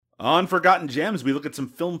On Forgotten Gems, we look at some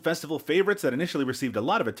film festival favorites that initially received a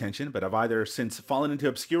lot of attention, but have either since fallen into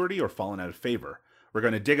obscurity or fallen out of favor. We're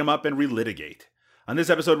going to dig them up and relitigate. On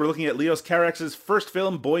this episode, we're looking at Leos Carax's first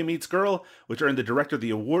film, Boy Meets Girl, which earned the director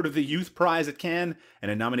the Award of the Youth Prize at Cannes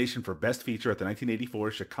and a nomination for Best Feature at the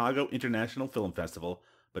 1984 Chicago International Film Festival.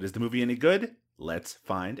 But is the movie any good? Let's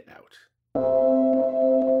find out.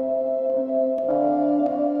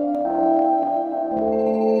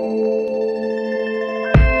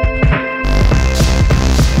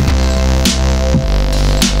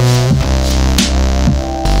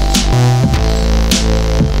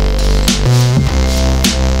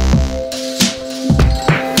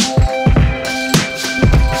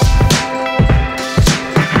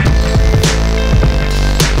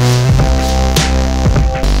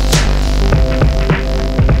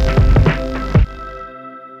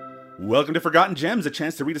 Welcome to Forgotten Gems, a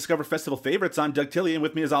chance to rediscover festival favorites. I'm Doug Tilley, and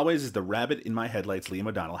with me as always is the rabbit in my headlights, Liam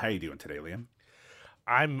O'Donnell. How are you doing today, Liam?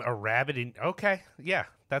 I'm a rabbit in... Okay, yeah,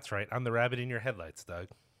 that's right. I'm the rabbit in your headlights, Doug.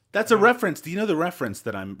 That's a reference. Do you know the reference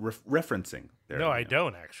that I'm referencing there? No, I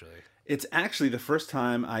don't, actually. It's actually the first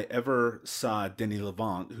time I ever saw Denis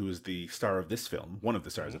Lavant, who is the star of this film, one of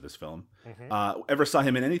the stars of this film, ever saw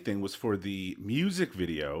him in anything was for the music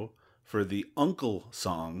video for the Uncle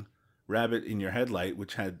song, Rabbit in Your Headlight,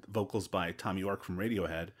 which had vocals by Tom York from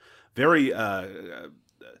Radiohead. Very, I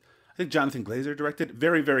think Jonathan Glazer directed.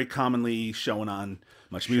 Very, very commonly shown on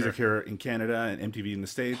Much Music here in Canada and MTV in the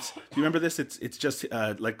States. Do you remember this? It's just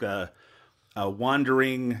like a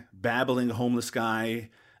wandering, babbling homeless guy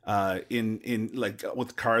in like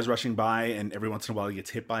with cars rushing by, and every once in a while he gets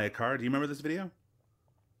hit by a car. Do you remember this video?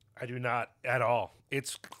 I do not at all.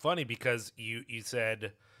 It's funny because you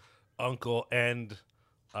said Uncle and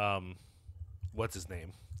what's his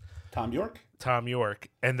name? Tom York? Tom York.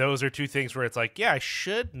 And those are two things where it's like, yeah, I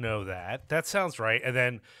should know that. That sounds right. And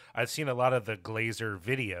then I've seen a lot of the Glazer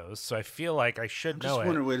videos, so I feel like I should know it.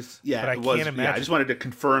 Can't imagine. Yeah, I just wanted to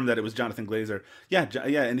confirm that it was Jonathan Glazer. Yeah,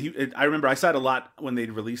 and I remember I saw it a lot when they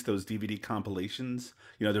released those DVD compilations.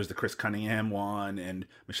 You know, there was the Chris Cunningham one and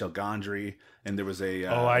Michel Gondry, and there was a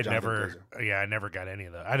I never got any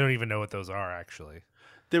of those. I don't even know what those are, actually.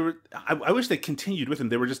 I wish they continued with them.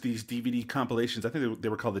 They were just these DVD compilations. I think they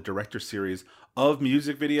were called the Director Series of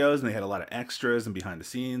music videos, and they had a lot of extras and behind the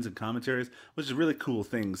scenes and commentaries, which is really cool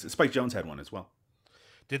things. Spike Jonze had one as well.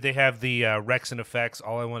 Did they have the Rex and Effects?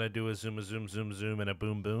 All I want to do is zoom, a zoom, zoom, zoom, and a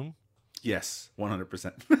boom, boom. Yes,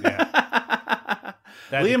 100%. Yeah.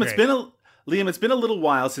 Liam, it's been a little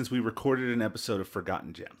while since we recorded an episode of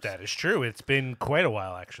Forgotten Gems. That is true. It's been quite a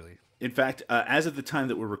while, actually. In fact, as of the time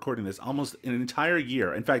that we're recording this, almost an entire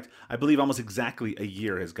year, in fact, I believe almost exactly a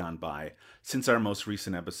year has gone by since our most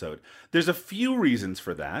recent episode. There's a few reasons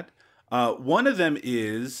for that. One of them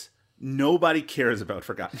is nobody cares about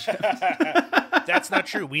Forgotten Gems. That's not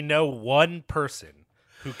true. We know one person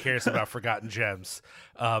who cares about Forgotten Gems.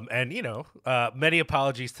 And, many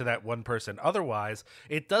apologies to that one person. Otherwise,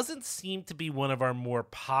 it doesn't seem to be one of our more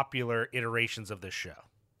popular iterations of this show.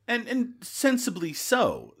 And sensibly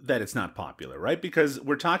so that it's not popular, right? Because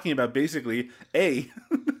we're talking about basically, the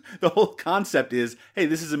whole concept is, hey,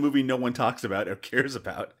 this is a movie no one talks about or cares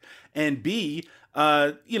about. And B, it's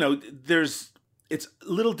a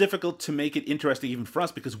little difficult to make it interesting even for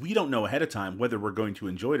us because we don't know ahead of time whether we're going to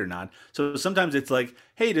enjoy it or not. So sometimes it's like,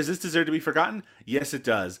 hey, does this deserve to be forgotten? Yes, it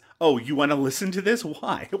does. Oh, you want to listen to this?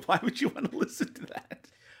 Why? Why would you want to listen to that?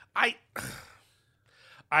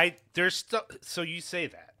 So you say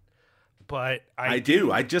that. But I do.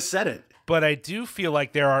 I just said it. But I do feel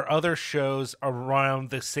like there are other shows around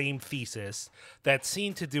the same thesis that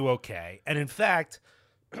seem to do okay. And in fact,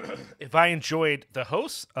 if I enjoyed the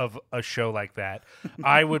hosts of a show like that,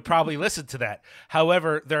 I would probably listen to that.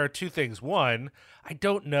 However, there are two things. One, I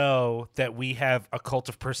don't know that we have a cult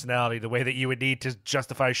of personality the way that you would need to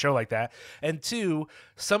justify a show like that. And two,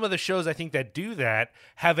 some of the shows I think that do that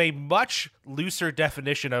have a much looser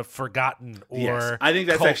definition of forgotten or yes, I think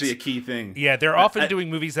that's cult. Actually a key thing. Yeah, they're often doing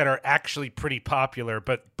movies that are actually pretty popular,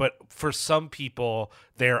 but for some people,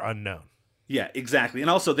 they're unknown. Yeah, exactly. And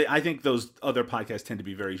also, I think those other podcasts tend to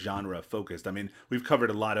be very genre focused. I mean, we've covered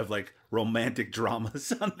a lot of like romantic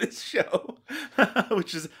dramas on this show,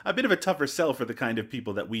 which is a bit of a tougher sell for the kind of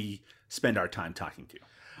people that we spend our time talking to.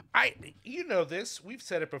 You know this. We've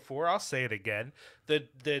said it before. I'll say it again. The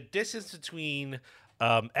distance between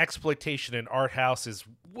exploitation and art house is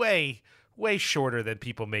way shorter than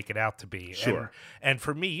people make it out to be. Sure. And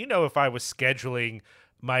for me, if I was scheduling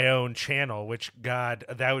my own channel, which, God,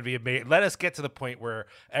 that would be amazing. Let us get to the point where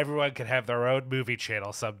everyone can have their own movie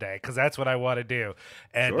channel someday, because that's what I want to do.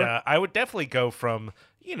 And sure. I would definitely go from,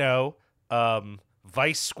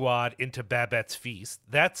 Vice Squad into Babette's Feast.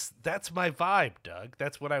 That's my vibe, Doug.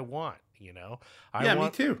 That's what I want. Me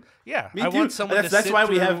too. Yeah, Me I too. want someone. That's to why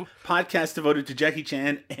sit we through, have podcasts devoted to Jackie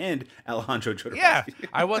Chan and Alejandro Jodorowsky. Yeah,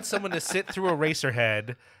 I want someone to sit through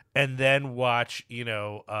Eraserhead and then watch,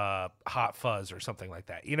 Hot Fuzz or something like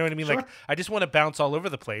that. You know what I mean? Sure. Like, I just want to bounce all over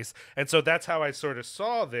the place, and so that's how I sort of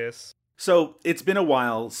saw this. So it's been a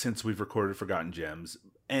while since we've recorded Forgotten Gems,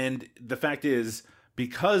 and the fact is,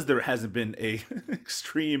 because there hasn't been a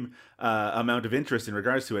extreme amount of interest in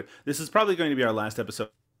regards to it, this is probably going to be our last episode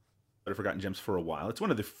of Forgotten Gems for a while. It's one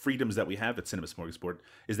of the freedoms that we have at Cinema Smorgasbord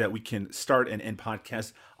is that we can start and end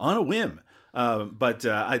podcasts on a whim. But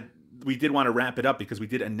we did want to wrap it up because we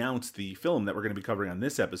did announce the film that we're going to be covering on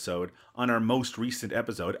this episode on our most recent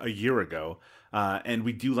episode a year ago. And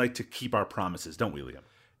we do like to keep our promises, don't we, Liam?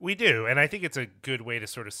 We do, and I think it's a good way to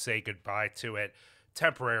sort of say goodbye to it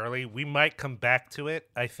temporarily. We might come back to it.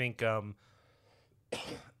 I think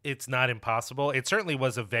it's not impossible. It certainly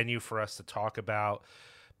was a venue for us to talk about.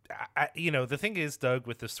 The thing is, Doug,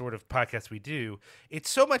 with the sort of podcast we do, it's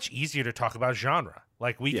so much easier to talk about genre.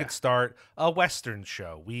 Like, we could start a Western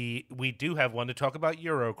show. We do have one to talk about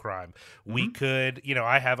Eurocrime. Mm-hmm. We could,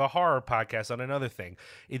 I have a horror podcast on another thing.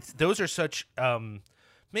 Those are such,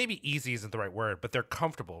 maybe easy isn't the right word, but they're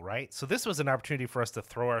comfortable, right? So this was an opportunity for us to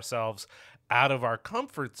throw ourselves out of our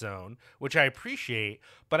comfort zone, which I appreciate.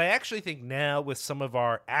 But I actually think now with some of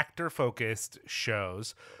our actor-focused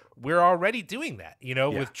shows, we're already doing that.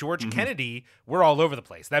 With George Kennedy, we're all over the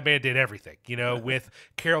place. That man did everything. With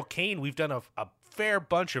Carol Kane, we've done a fair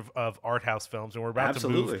bunch of art house films, and we're about to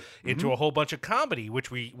move into a whole bunch of comedy,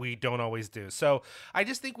 which we don't always do. So I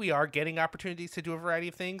just think we are getting opportunities to do a variety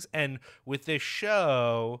of things. And with this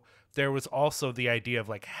show, there was also the idea of,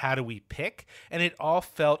 like, how do we pick? And it all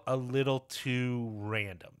felt a little too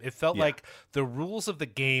random. It felt like the rules of the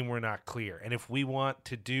game were not clear. And if we want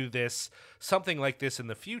to do something like this in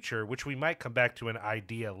the future, which we might come back to an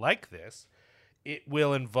idea like this, it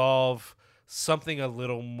will involve something a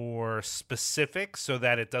little more specific so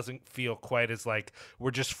that it doesn't feel quite as like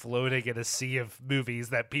we're just floating in a sea of movies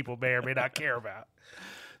that people may or may not care about.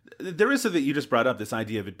 There is something you just brought up, this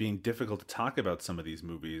idea of it being difficult to talk about some of these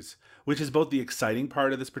movies, which is both the exciting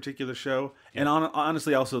part of this particular show and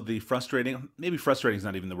honestly also the frustrating. Maybe frustrating is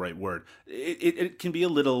not even the right word. It can be a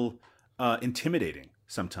little intimidating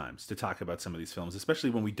sometimes to talk about some of these films, especially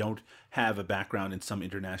when we don't have a background in some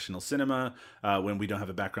international cinema, when we don't have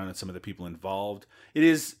a background in some of the people involved. It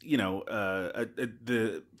is,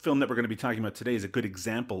 the film that we're going to be talking about today is a good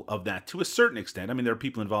example of that to a certain extent. I mean, there are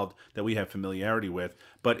people involved that we have familiarity with,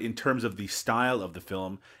 but in terms of the style of the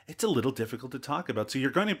film, it's a little difficult to talk about. So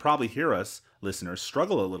you're going to probably hear us, listeners,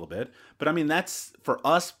 struggle a little bit. But I mean, that's for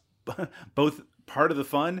us both part of the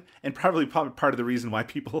fun and probably part of the reason why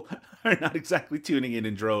people are not exactly tuning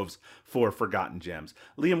in droves for Forgotten Gems.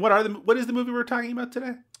 Liam, what is the movie we're talking about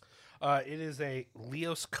today? It is a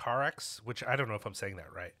Leos Carax, which I don't know if I'm saying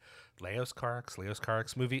that right. Leos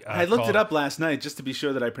Carax movie. I looked it up last night just to be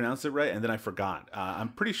sure that I pronounced it right, and then I forgot. I'm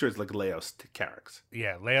pretty sure it's like Leos Carax.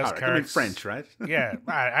 Yeah, Leos Carax. I mean French, right? Yeah,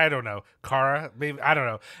 I don't know. Cara, maybe, I don't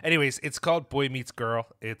know. Anyways, it's called Boy Meets Girl.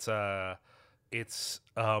 It's a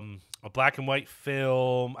black and white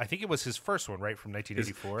film. I think it was his first one, right, from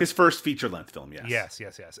 1984. His first feature-length film, yes.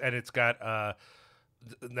 Yes. And it's got,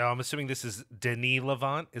 now I'm assuming this is Denis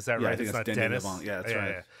Lavant. Is that right? I think it's not Denis Lavant. Yeah, that's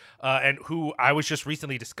right. Yeah. And who I was just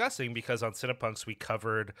recently discussing because on Cinepunks we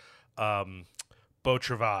covered Beau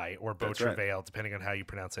Travail or Beau Travail, depending on how you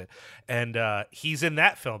pronounce it. And he's in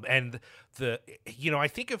that film. And I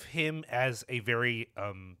think of him as a very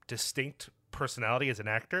distinct personality as an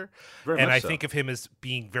actor, I think of him as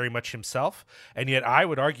being very much himself, and yet I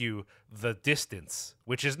would argue the distance,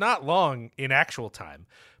 which is not long in actual time,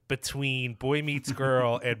 between Boy Meets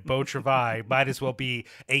Girl and Beau Travail might as well be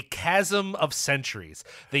a chasm of centuries.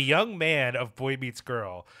 The young man of Boy Meets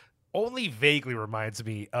Girl only vaguely reminds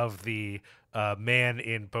me of the man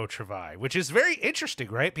in Beau Travail, which is very interesting,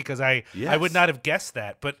 right? Because I would not have guessed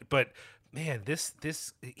that, but man,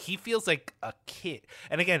 this he feels like a kid.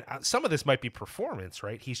 And again, some of this might be performance,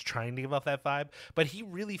 right? He's trying to give off that vibe, but he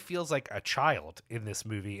really feels like a child in this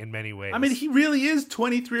movie in many ways. I mean, he really is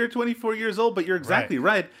 23 or 24 years old, but you're exactly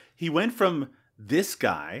right. He went from this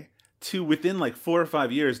guy to within like 4 or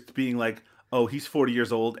 5 years to being like, oh, he's 40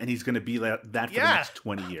 years old and he's going to be that for the next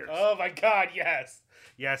 20 years. Oh my God, yes.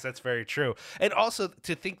 Yes, that's very true. And also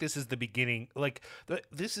to think this is the beginning, like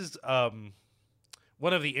this is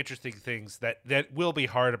one of the interesting things that will be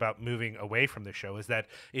hard about moving away from the show is that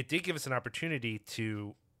it did give us an opportunity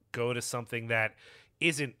to go to something that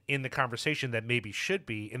isn't in the conversation that maybe should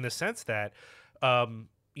be, in the sense that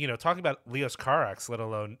talking about Leos Carax, let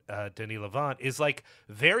alone Denis Lavant, is like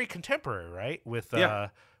very contemporary, right? With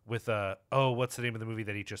what's the name of the movie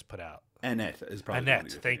that he just put out? Annette is probably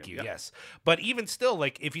Annette, thank you. Yes, but even still,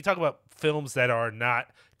 like if you talk about films that are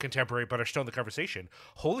not contemporary but are still in the conversation,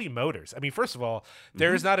 Holy Motors. I mean, first of all,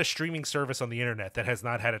 there is not a streaming service on the internet that has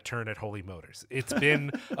not had a turn at Holy Motors. It's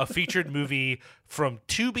been a featured movie from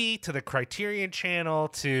Tubi to the Criterion Channel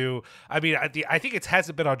to, I mean, I think it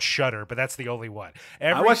hasn't been on Shudder, but that's the only one.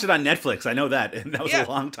 I watched it on Netflix. I know that, and that was a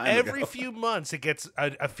long time ago. Every few months, it gets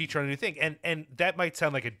a feature on a new thing, and that might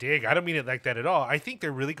sound like a dig. I don't mean it like that at all. I think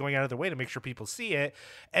they're really going out of their way to make sure people see it,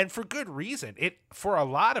 and for good reason. For a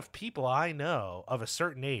lot of people I know of a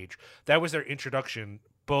certain age, that was their introduction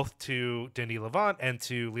both to Denis Lavant and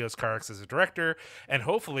to Leos Carax as a director, and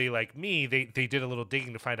hopefully, like me, they did a little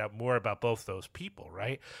digging to find out more about both those people,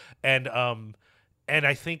 right? And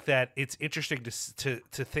I think that it's interesting to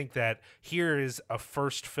think that here is a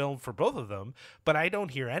first film for both of them, but I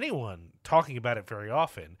don't hear anyone talking about it very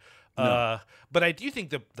often. No. But I do think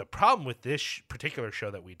the problem with this particular show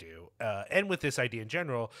that we do, and with this idea in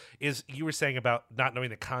general, is you were saying about not knowing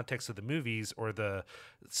the context of the movies or the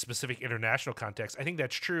specific international context. I think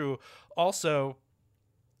that's true. Also,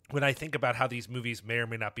 when I think about how these movies may or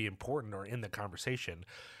may not be important or in the conversation,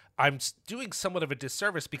 I'm doing somewhat of a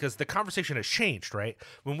disservice because the conversation has changed, right?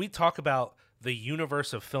 When we talk about the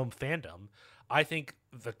universe of film fandom, I think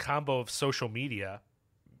the combo of social media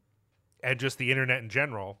and just the internet in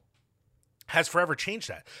general has forever changed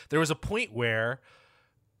that. There was a point where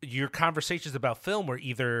your conversations about film were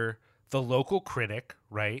either the local critic,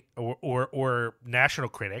 right, or national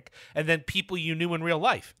critic, and then people you knew in real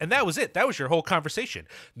life, and that was it. That was your whole conversation.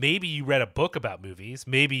 Maybe you read a book about movies.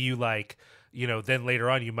 Maybe you then later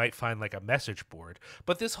on you might find like a message board.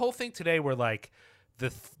 But this whole thing today, where like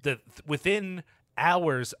the within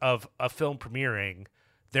hours of a film premiering,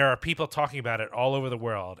 there are people talking about it all over the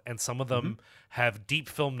world, and some of them have deep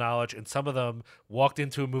film knowledge, and some of them walked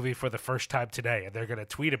into a movie for the first time today, and they're going to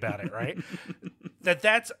tweet about it, right?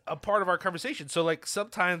 That's a part of our conversation. So, like,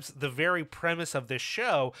 sometimes the very premise of this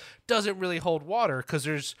show doesn't really hold water because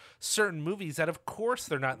there's certain movies that, of course,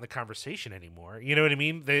 they're not in the conversation anymore. You know what I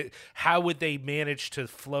mean? How would they manage to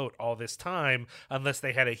float all this time unless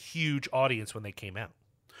they had a huge audience when they came out?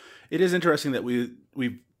 It is interesting that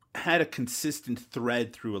we've had a consistent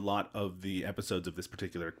thread through a lot of the episodes of this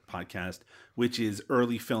particular podcast, which is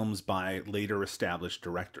early films by later established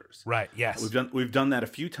directors. Right. Yes. We've done that a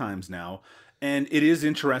few times now, and it is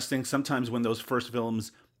interesting sometimes when those first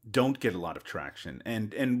films don't get a lot of traction,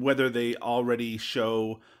 and whether they already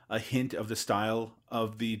show a hint of the style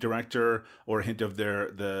of the director or a hint of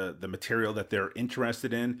the material that they're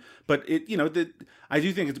interested in. But I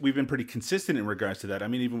do think we've been pretty consistent in regards to that. I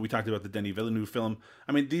mean, even we talked about the Denis Villeneuve film.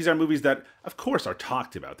 I mean, these are movies that, of course, are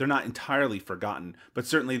talked about. They're not entirely forgotten, but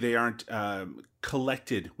certainly they aren't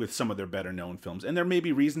collected with some of their better known films. And there may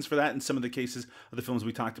be reasons for that. In some of the cases of the films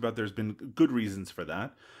we talked about, there's been good reasons for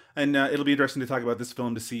that. And it'll be interesting to talk about this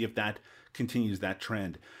film to see if that continues that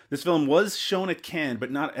trend. This film was shown at Cannes,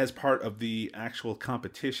 but not as part of the actual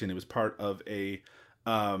competition. It was part of the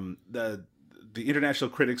International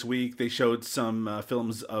Critics Week. They showed some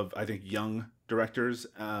films of, I think, young directors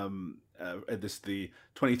at the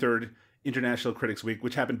 23rd International Critics Week,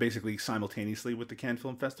 which happened basically simultaneously with the Cannes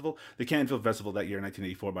Film Festival. The Cannes Film Festival that year,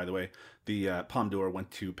 1984, by the way, the Palme d'Or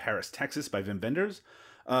went to Paris, Texas by Wim Wenders.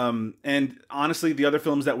 And honestly, the other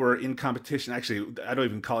films that were in competition, actually, I don't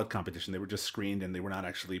even call it competition. They were just screened and they were not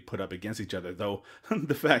actually put up against each other. Though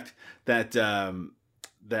the fact that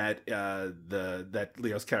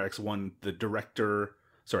Leos Carax won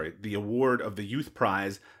the award of the Youth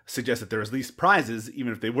Prize suggests that there are at least prizes,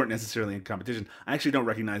 even if they weren't necessarily in competition. I actually don't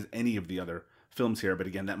recognize any of the other films here, but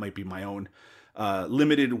again, that might be my own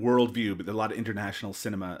limited worldview, but a lot of international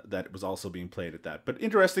cinema that was also being played at that. But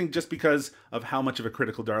interesting just because of how much of a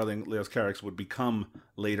critical darling Leos Carax would become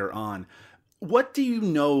later on. What do you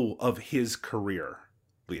know of his career,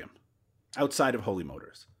 Liam, outside of Holy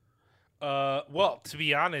Motors? Well, to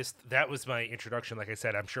be honest, that was my introduction. Like I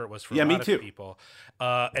said, I'm sure it was for a me lot too. of people.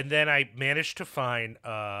 And then I managed to find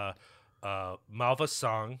Malva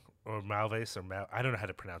Song, or Malves, I don't know how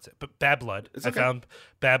to pronounce it, but Bad Blood. Okay. I found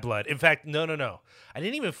Bad Blood. In fact, no. I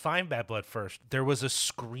didn't even find Bad Blood first. There was a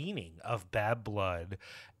screening of Bad Blood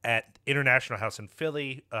at International House in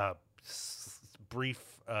Philly.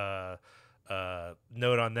 Brief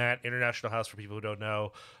note on that: International House, for people who don't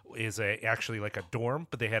know, is actually like a dorm,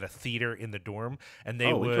 but they had a theater in the dorm, and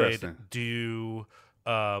they would do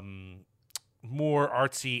more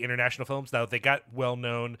artsy international films. Now, they got well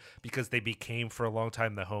known because they became for a long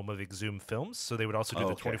time the home of Exhumed Films, so they would also do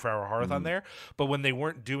the 24-hour horror-thon there. But when they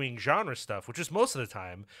weren't doing genre stuff, which is most of the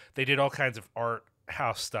time, they did all kinds of art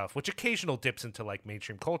house stuff, which occasional dips into like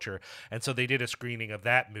mainstream culture. And so they did a screening of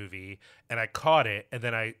that movie, and I caught it, and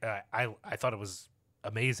then I thought it was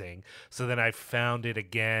amazing. So then I found it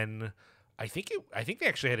again. I think they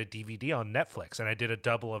actually had a DVD on Netflix, and I did a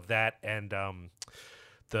double of that and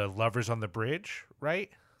the Lovers on the Bridge, right?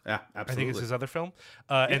 Yeah, absolutely. I think it's his other film.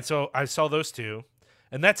 And so I saw those two,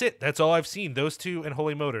 and that's it. That's all I've seen. Those two and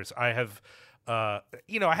Holy Motors. I have, I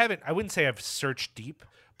wouldn't say I've searched deep,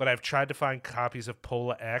 but I've tried to find copies of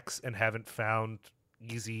Pola X and haven't found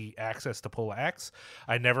easy access to Pola X.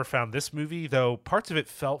 I never found this movie, though parts of it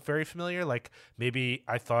felt very familiar. Like maybe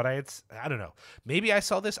I thought I don't know. Maybe I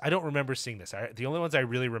saw this. I don't remember seeing this. The only ones I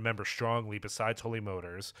really remember strongly, besides Holy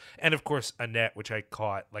Motors, and of course Annette, which I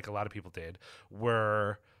caught like a lot of people did,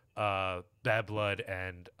 were Bad Blood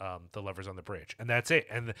and The Lovers on the Bridge. And that's it.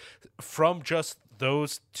 And from just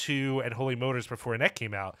those two and Holy Motors before Annette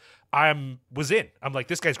came out, was in. I'm like,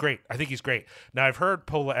 this guy's great. I think he's great. Now, I've heard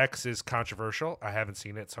Pola X is controversial. I haven't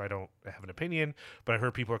seen it, so I don't have an opinion, but I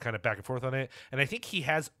heard people are kind of back and forth on it. And I think he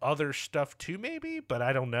has other stuff too, maybe, but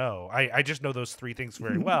I don't know. I just know those three things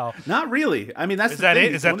very well. Not really. I mean, that's is that thing.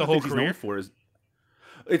 it? Is that the whole career?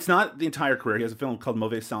 It's not the entire career. He has a film called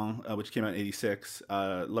Mauvais Sang, which came out in 86.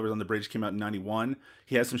 Lovers on the Bridge came out in 91.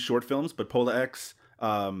 He has some short films, but Pola X,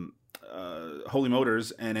 Holy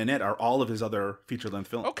Motors, and Annette are all of his other feature-length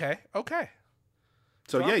films. Okay.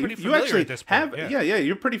 So yeah, you actually have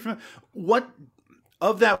you're pretty familiar. What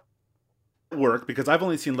of that work? Because I've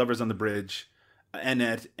only seen Lovers on the Bridge,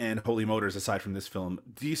 Annette, and Holy Motors. Aside from this film,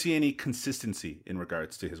 do you see any consistency in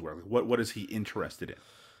regards to his work? What is he interested in?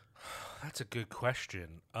 That's a good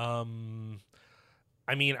question. I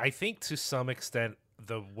mean, I think to some extent,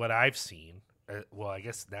 what I've seen, I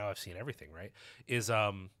guess now I've seen everything, right? Is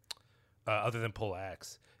other than Pola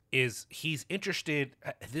X, is he's interested.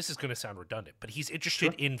 This is going to sound redundant, but he's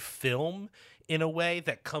interested in film in a way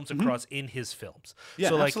that comes across in his films. Yeah,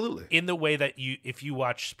 so, like, absolutely. In the way that if you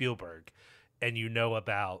watch Spielberg and you know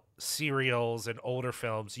about serials and older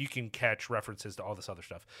films, you can catch references to all this other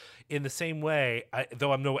stuff. In the same way,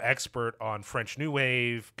 though I'm no expert on French New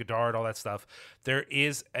Wave, Godard, all that stuff, there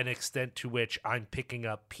is an extent to which I'm picking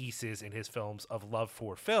up pieces in his films of love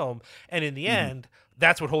for film. And in the end,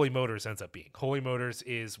 that's what Holy Motors ends up being. Holy Motors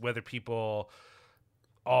is, whether people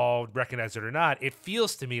all recognize it or not, it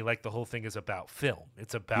feels to me like the whole thing is about film.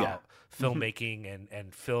 It's about filmmaking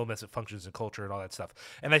and film as it functions in culture and all that stuff.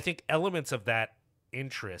 And I think elements of that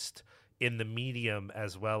interest in the medium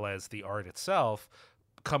as well as the art itself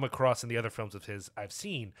come across in the other films of his I've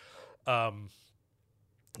seen. I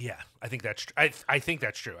think that's I think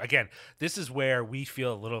that's true. Again, this is where we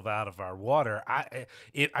feel a little out of our water.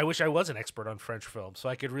 I wish I was an expert on French film so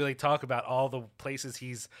I could really talk about all the places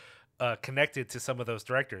he's connected to some of those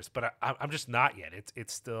directors, but I'm just not yet.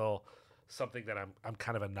 It's still something that I'm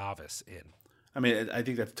kind of a novice in. I mean, I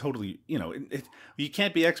think that's totally, you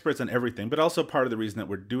can't be experts on everything, but also part of the reason that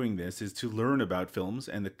we're doing this is to learn about films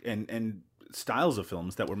and styles of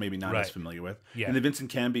films that we're maybe not as familiar with. Yeah. In the Vincent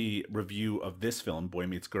Canby review of this film, Boy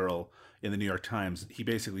Meets Girl, in the New York Times, he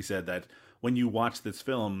basically said that when you watch this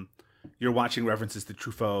film, you're watching references to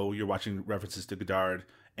Truffaut, you're watching references to Godard,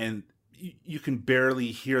 and you can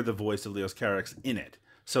barely hear the voice of Leos Carax in it.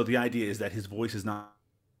 So the idea is that his voice is not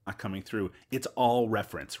coming through. It's all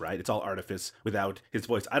reference, right? It's all artifice without his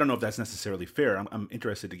voice. I don't know if that's necessarily fair. I'm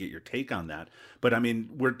interested to get your take on that. But I mean,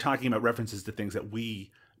 we're talking about references to things that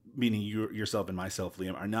we, meaning yourself and myself,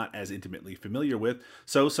 Liam, are not as intimately familiar with.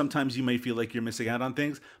 So sometimes you may feel like you're missing out on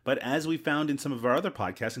things. But as we found in some of our other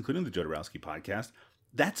podcasts, including the Jodorowsky podcast,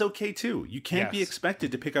 that's okay too. You can't be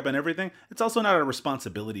expected to pick up on everything. It's also not a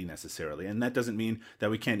responsibility necessarily, and that doesn't mean that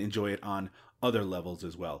we can't enjoy it on other levels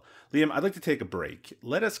as well. Liam, I'd like to take a break.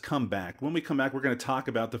 Let us come back. When we come back, we're going to talk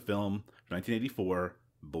about the film 1984,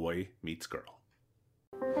 Boy Meets Girl.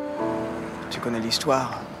 Tu connais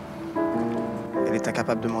l'histoire. Elle est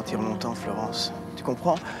incapable de mentir longtemps, Florence. Tu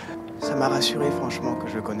comprends? Ça m'a rassuré, franchement, que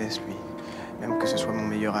je le connaisse, lui. Même que ce soit mon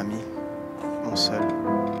meilleur ami, mon seul.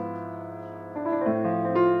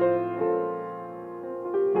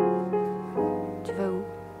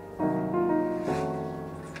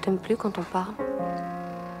 T'aimes plus quand on parle?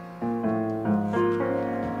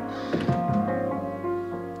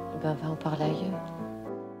 Ben, va en parler ailleurs.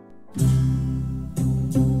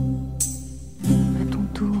 À ton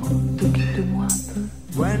tour, t'occupe de moi un peu.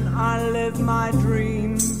 When I live my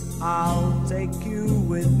dream, I'll take you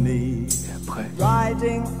with me. Et après?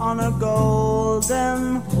 Riding on a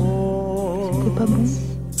golden horse. pas bon?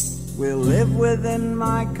 We'll live within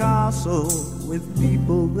my castle with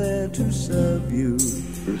people there to serve you,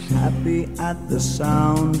 happy at the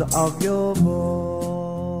sound of your voice.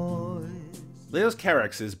 Leos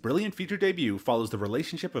Carax's brilliant feature debut follows the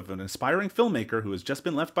relationship of an aspiring filmmaker who has just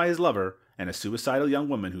been left by his lover and a suicidal young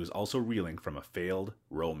woman who is also reeling from a failed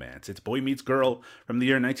romance. It's Boy Meets Girl from the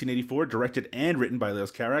year 1984, directed and written by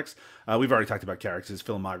Leos Carax. We've already talked about Carax's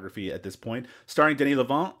filmography at this point. Starring Denis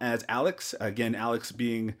Lavant as Alex, again, Alex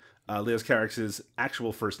being Leos Carax's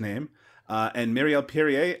actual first name, and Marielle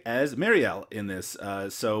Perrier as Marielle in this.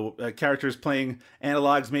 So characters playing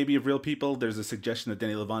analogs maybe of real people. There's a suggestion that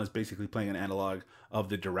Denis Lavant is basically playing an analog of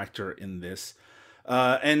the director in this.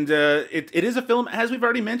 It is a film, as we've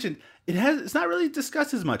already mentioned, it's not really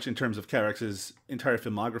discussed as much in terms of Carax's entire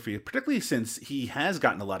filmography, particularly since he has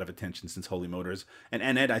gotten a lot of attention since Holy Motors. And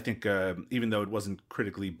Annette, I think, even though it wasn't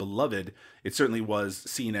critically beloved, it certainly was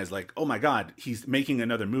seen as like, oh my God, he's making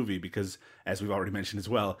another movie because, as we've already mentioned as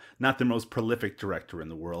well, not the most prolific director in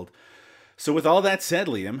the world. So with all that said,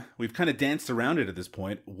 Liam, we've kind of danced around it at this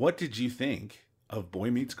point. What did you think of Boy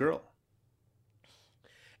Meets Girl?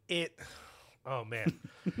 Oh man,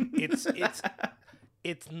 it's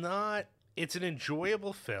an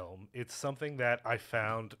enjoyable film. It's something that I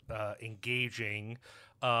found engaging,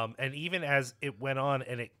 and even as it went on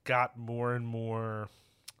and it got more and more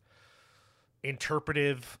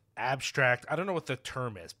interpretive, abstract. I don't know what the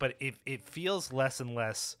term is, but it feels less and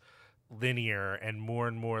less linear and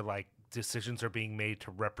more like decisions are being made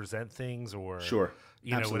to represent things, or sure.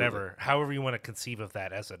 Absolutely. Whatever, however you want to conceive of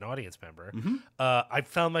that as an audience member. Mm-hmm. I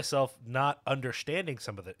found myself not understanding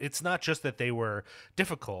some of it. It's not just that they were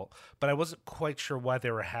difficult, but I wasn't quite sure why they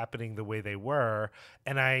were happening the way they were.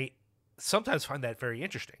 And I sometimes find that very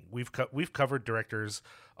interesting. We've covered directors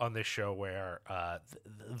on this show where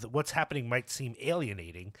what's happening might seem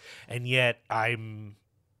alienating, and yet I'm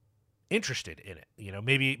interested in it. You know,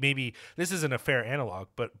 maybe this isn't a fair analog,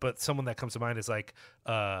 but someone that comes to mind is like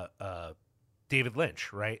David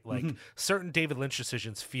Lynch, right? Like certain David Lynch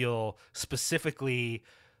decisions feel specifically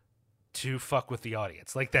to fuck with the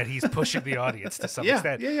audience, like that he's pushing the audience to some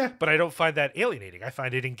extent. Yeah. But I don't find that alienating. I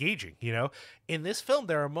find it engaging. You know, in this film,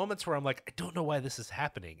 there are moments where I'm like, I don't know why this is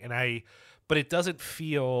happening, but it doesn't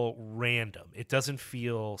feel random. It doesn't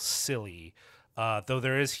feel silly. Though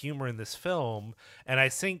there is humor in this film, and I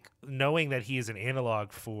think knowing that he is an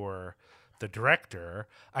analog for the director,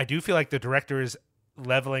 I do feel like the director is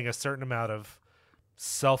leveling a certain amount of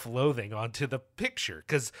self-loathing onto the picture,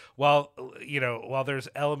 because while there's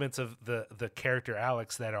elements of the character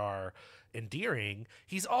Alex that are endearing,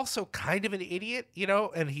 he's also kind of an idiot, you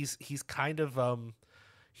know, and he's kind of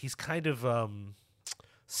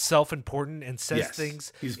self-important and says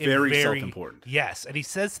things. He's very self-important. Yes, and he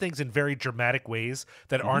says things in very dramatic ways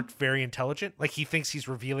that aren't very intelligent. Like he thinks he's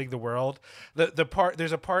revealing the world. There's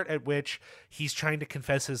a part at which he's trying to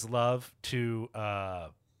confess his love to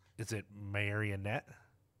is it Marionette?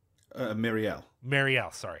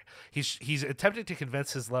 Marielle, sorry. He's attempting to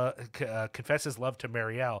confess his love to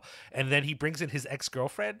Marielle, and then he brings in his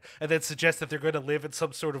ex-girlfriend and then suggests that they're going to live in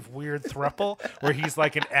some sort of weird throuple where he's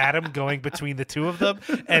like an atom going between the two of them,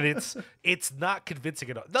 and it's not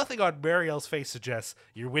convincing at all. Nothing on Marielle's face suggests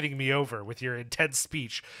you're winning me over with your intense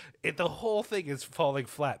speech. The whole thing is falling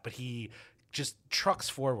flat, but he just trucks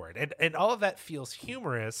forward, and all of that feels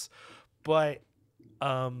humorous, but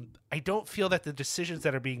I don't feel that the decisions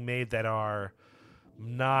that are being made that are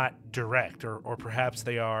not direct, or perhaps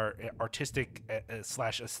they are artistic /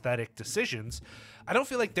 aesthetic decisions, I don't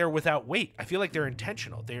feel like they're without weight. I feel like they're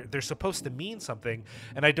intentional. They're supposed to mean something,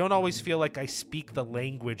 and I don't always feel like I speak the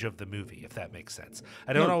language of the movie, if that makes sense.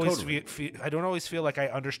 I don't always feel like I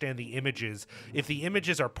understand the images. If the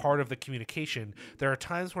images are part of the communication, there are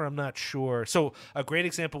times where I'm not sure. So a great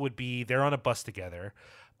example would be they're on a bus together.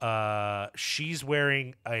 She's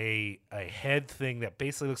wearing a head thing that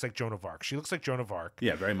basically looks like Joan of Arc. She looks like Joan of Arc.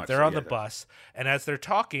 Yeah, very much. They're on the bus, and as they're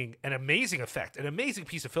talking, an amazing effect, an amazing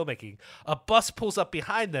piece of filmmaking. A bus pulls up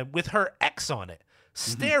behind them with her ex on it,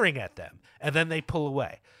 staring at them, and then they pull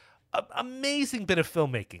away. Amazing bit of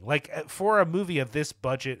filmmaking. Like for a movie of this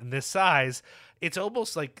budget and this size, it's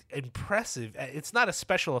almost like impressive. It's not a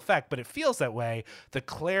special effect, but it feels that way. The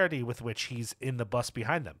clarity with which he's in the bus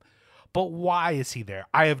behind them. But why is he there?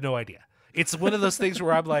 I have no idea. It's one of those things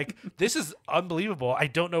where I'm like, this is unbelievable. I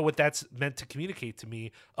don't know what that's meant to communicate to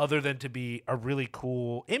me other than to be a really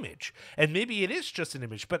cool image. And maybe it is just an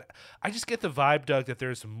image, but I just get the vibe, Doug, that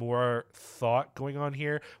there's more thought going on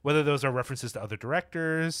here, whether those are references to other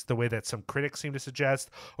directors, the way that some critics seem to suggest,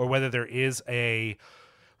 or whether there is a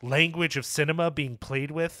language of cinema being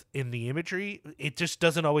played with in the imagery, it just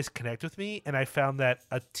doesn't always connect with me, and I found that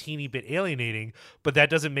a teeny bit alienating, but that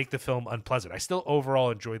doesn't make the film unpleasant. I still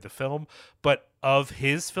overall enjoyed the film, but of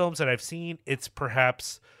his films that I've seen, it's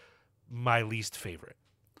perhaps my least favorite.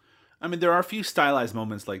 I mean, there are a few stylized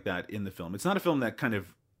moments like that in the film. It's not a film that kind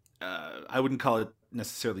of, I wouldn't call it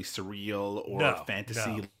necessarily surreal or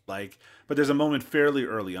fantasy like, but there's a moment fairly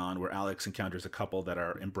early on where Alex encounters a couple that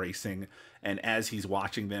are embracing, and as he's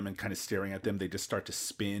watching them and kind of staring at them, they just start to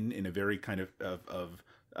spin in a very kind of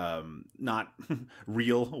not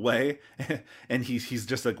real way, and he's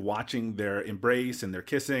just like watching their embrace and their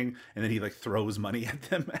kissing, and then he like throws money at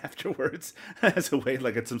them afterwards as a way,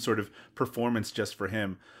 like it's some sort of performance just for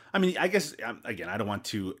him. I mean, I guess again, I don't want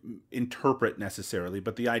to interpret necessarily,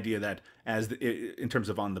 but the idea that in terms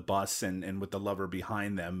of on the bus and with the lover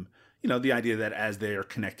behind them, you know, the idea that as they are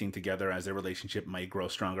connecting together, as their relationship might grow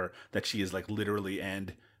stronger, that she is like literally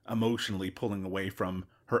and emotionally pulling away from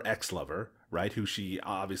her ex-lover, right? Who she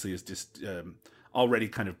obviously is just already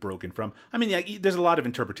kind of broken from. I mean, yeah, there's a lot of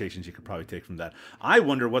interpretations you could probably take from that. I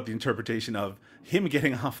wonder what the interpretation of him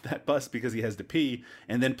getting off that bus because he has to pee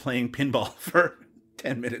and then playing pinball for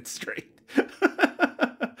 10 minutes straight.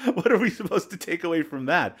 What are we supposed to take away from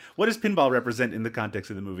that? What does pinball represent in the context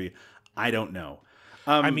of the movie? I don't know.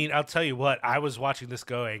 I mean, I'll tell you what, I was watching this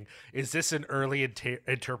going, is this an early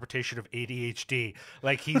interpretation of ADHD?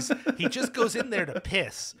 Like he just goes in there to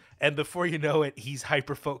piss, and before you know it, he's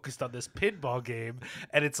hyper-focused on this pinball game,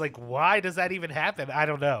 and it's like, why does that even happen? I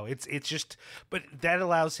don't know. It's just, but that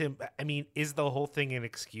allows him, I mean, is the whole thing an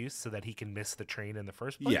excuse so that he can miss the train in the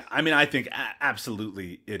first place? Yeah, I mean, I think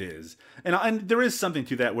absolutely it is. And there is something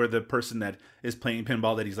to that where the person that is playing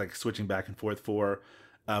pinball that he's like switching back and forth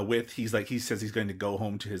he says he's going to go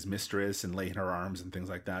home to his mistress and lay in her arms and things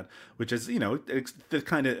like that, which is, you know, it's the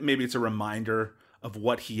kind of, maybe it's a reminder of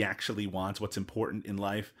what he actually wants. What's important in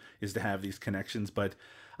life is to have these connections. But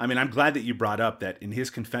I mean, I'm glad that you brought up that in his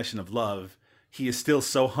confession of love, he is still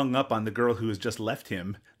so hung up on the girl who has just left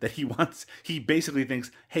him that he basically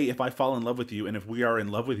thinks, hey, if I fall in love with you and if we are in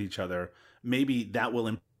love with each other, maybe that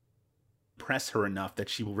will impress her enough that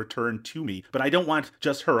she will return to me. But I don't want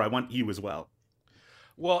just her. I want you as well.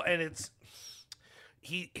 Well, and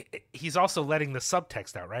he's also letting the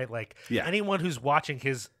subtext out, right? Like anyone who's watching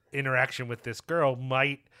his interaction with this girl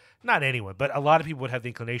might, not anyone, but a lot of people would have the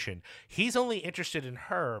inclination. He's only interested in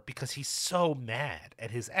her because he's so mad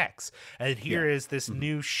at his ex. And here is this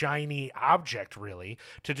new shiny object, really,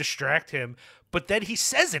 to distract him. But then he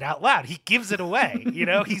says it out loud. He gives it away. You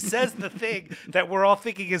know, he says the thing that we're all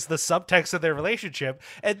thinking is the subtext of their relationship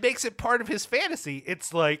and makes it part of his fantasy.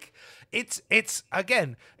 It's like, it's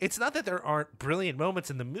again, it's not that there aren't brilliant moments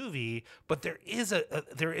in the movie, but there is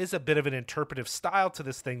a bit of an interpretive style to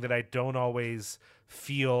this thing that I don't always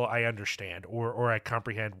feel I understand or I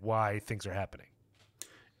comprehend why things are happening.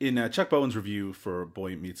 In Chuck Bowen's review for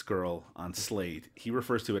Boy Meets Girl on Slate, he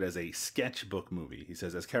refers to it as a sketchbook movie. He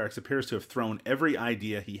says, as Carax appears to have thrown every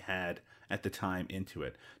idea he had at the time into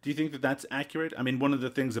it. Do you think that that's accurate? I mean, one of the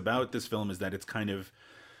things about this film is that it's kind of,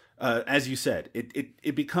 as you said,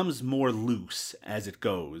 it becomes more loose as it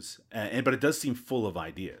goes, but it does seem full of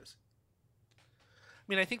ideas. I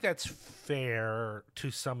mean, I think that's fair to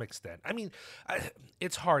some extent. I mean,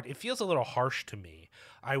 it's hard. It feels a little harsh to me.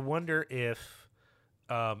 I wonder if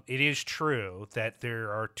it is true that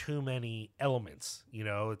there are too many elements. You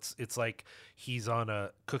know, it's like he's on a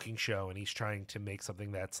cooking show and he's trying to make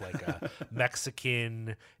something that's like a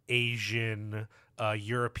Mexican, Asian,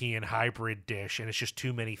 European hybrid dish, and it's just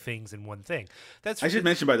too many things in one thing. I should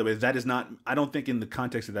mention, by the way, that is not, I don't think in the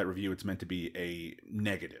context of that review it's meant to be a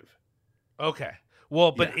negative. Okay.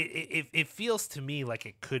 Well, but it feels to me like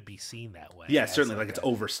it could be seen that way. Yeah, certainly, like it's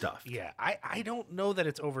overstuffed. Yeah, I don't know that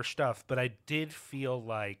it's overstuffed, but I did feel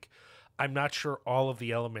like I'm not sure all of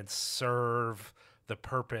the elements serve the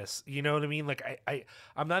purpose. You know what I mean? Like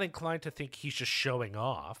I'm not inclined to think he's just showing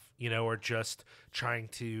off, you know, or just trying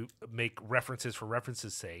to make references for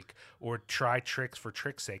references' sake or try tricks for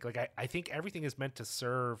tricks' sake. Like I think everything is meant to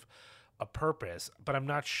serve a purpose, but I'm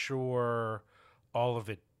not sure all of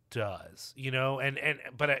it does, you know,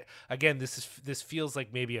 but again, this feels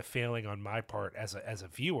like maybe a failing on my part as a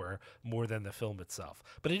viewer more than the film itself.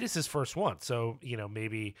 But it is his first one, so you know,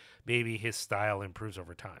 maybe his style improves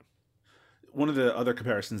over time. One of the other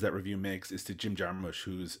comparisons that review makes is to Jim Jarmusch,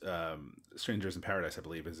 whose Strangers in Paradise, I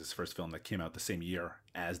believe, is his first film that came out the same year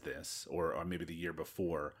as this, or maybe the year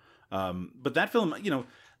before. But that film, you know,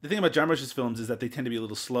 the thing about Jarmusch's films is that they tend to be a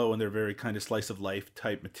little slow and they're very kind of slice of life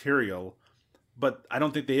type material. But I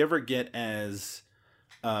don't think they ever get as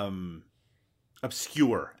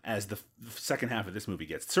obscure as the second half of this movie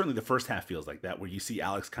gets. Certainly the first half feels like that, where you see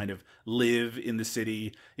Alex kind of live in the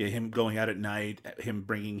city, him going out at night, him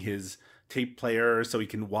bringing his tape player so he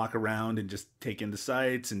can walk around and just take in the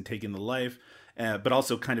sights and take in the life, but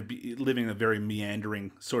also kind of living a very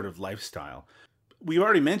meandering sort of lifestyle. We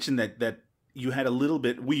already mentioned that you had a little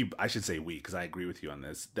bit, I should say we, because I agree with you on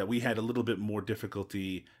this, that we had a little bit more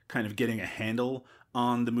difficulty kind of getting a handle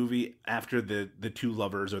on the movie after the two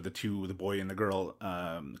lovers, or the boy and the girl,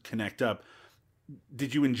 connect up.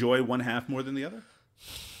 Did you enjoy one half more than the other?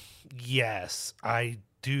 Yes, I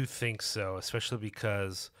do think so, especially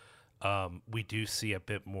because we do see a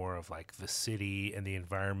bit more of like the city and the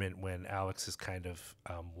environment when Alex is kind of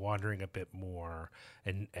wandering a bit more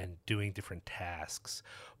and doing different tasks.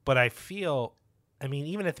 But I feel, I mean,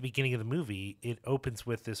 even at the beginning of the movie, it opens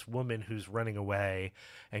with this woman who's running away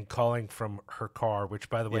and calling from her car, which,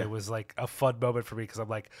 by the way, was like a fun moment for me because I'm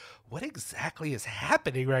like, what exactly is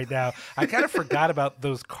happening right now? I kind of forgot about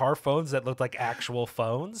those car phones that looked like actual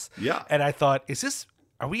phones. Yeah. And I thought,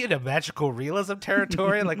 are we in a magical realism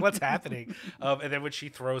territory? Like, what's happening? And then when she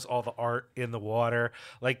throws all the art in the water,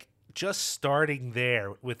 like, just starting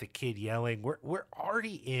there with the kid yelling, we're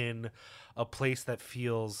already in a place that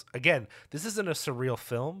feels, again, this isn't a surreal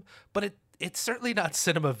film, but it's certainly not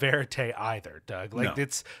cinema verite either, Doug. Like, No.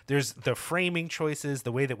 There's the framing choices,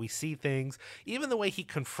 the way that we see things, even the way he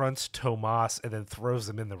confronts Tomas and then throws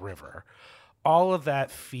him in the river. All of that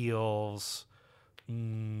feels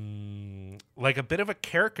like a bit of a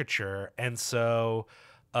caricature. And so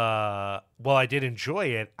while I did enjoy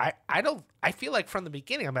it, I feel like from the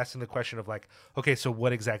beginning I'm asking the question of like, okay, so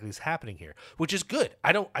what exactly is happening here? Which is good.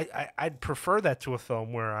 I'd prefer that to a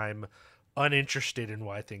film where I'm uninterested in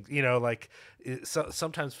why things, like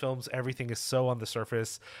sometimes films, everything is so on the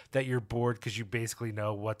surface that you're bored because you basically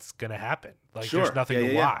know what's going to happen. Like, Sure. There's nothing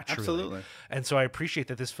to watch. Yeah, absolutely. Really. And so I appreciate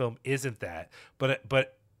that this film isn't that, but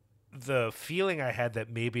the feeling I had that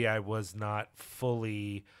maybe I was not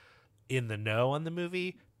fully in the know on the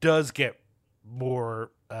movie does get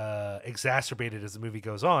more exacerbated as the movie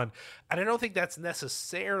goes on. And I don't think that's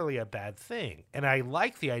necessarily a bad thing. And I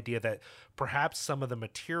like the idea that perhaps some of the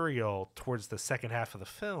material towards the second half of the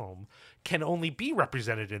film can only be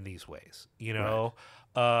represented in these ways,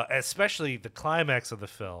 especially the climax of the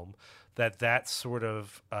film, that sort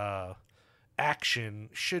of action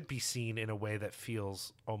should be seen in a way that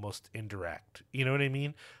feels almost indirect. You know what I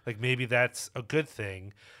mean? Like, maybe that's a good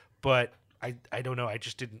thing, but I don't know. I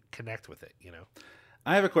just didn't connect with it,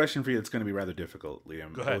 I have a question for you that's going to be rather difficult,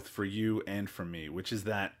 Liam, Go ahead. both for you and for me, which is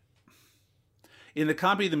that in the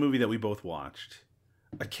copy of the movie that we both watched,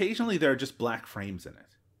 occasionally there are just black frames in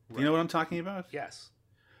it. Do you know what I'm talking about? Yes.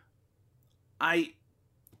 At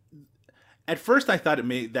first I thought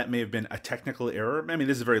that may have been a technical error. I mean,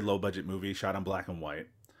 this is a very low budget movie shot on black and white,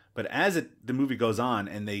 but as the movie goes on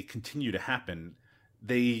and they continue to happen,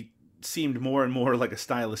 they seemed more and more like a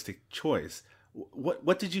stylistic choice.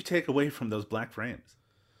 What did you take away from those black frames?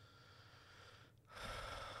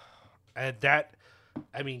 And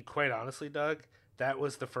quite honestly, Doug, that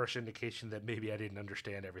was the first indication that maybe I didn't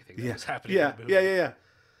understand everything that was happening in the movie. Yeah.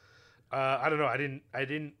 I don't know. I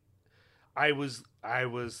didn't. I was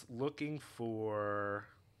looking for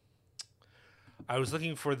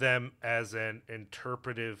them as an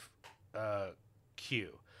interpretive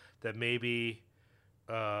cue that maybe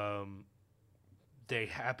they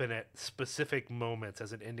happen at specific moments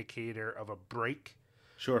as an indicator of a break.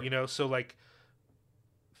 Sure. So like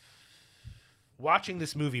watching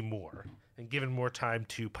this movie more and given more time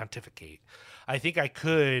to pontificate, I think I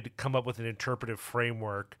could come up with an interpretive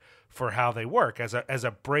framework for how they work as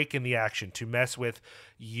a break in the action to mess with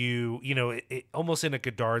you, it almost in a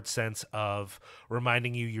Godard sense of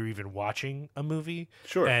reminding you you're even watching a movie.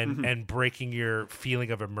 Sure. And breaking your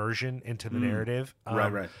feeling of immersion into the narrative.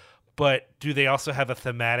 Right. But do they also have a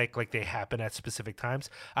thematic, like they happen at specific times?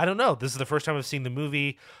 I don't know. This is the first time I've seen the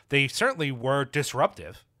movie. They certainly were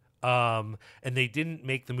disruptive, and they didn't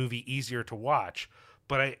make the movie easier to watch.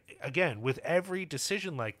 But again, with every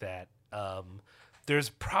decision like that, there's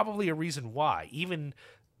probably a reason why, even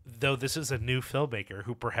though this is a new filmmaker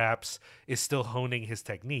who perhaps is still honing his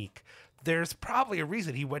technique, there's probably a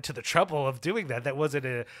reason he went to the trouble of doing that. That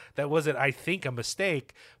wasn't, I think, a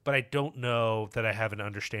mistake, but I don't know that I have an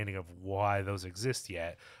understanding of why those exist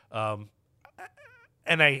yet. And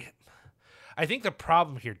I think the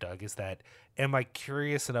problem here, Doug, is that am I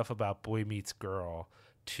curious enough about Boy Meets Girl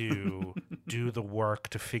to do the work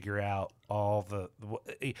to figure out all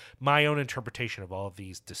my own interpretation of all of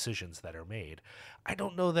these decisions that are made. I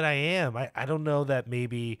don't know that I am. I don't know that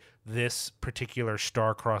maybe this particular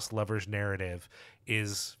star-crossed lovers narrative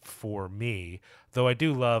is for me, though I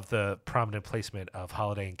do love the prominent placement of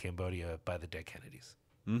Holiday in Cambodia by the Dead Kennedys.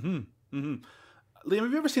 Mm-hmm. Mm-hmm. Liam,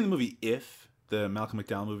 have you ever seen the movie If, the Malcolm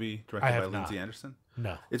McDowell movie directed by Lindsay Anderson?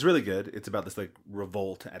 No. It's really good. It's about this like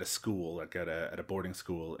revolt at a school, like at a boarding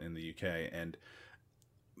school in the UK, and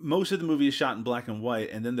most of the movie is shot in black and white,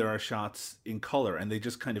 and then there are shots in color, and they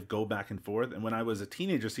just kind of go back and forth. And when I was a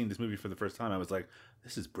teenager seeing this movie for the first time, I was like,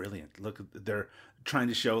 this is brilliant. Look, they're trying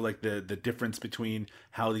to show like the difference between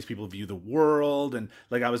how these people view the world, and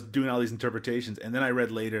like I was doing all these interpretations, and then I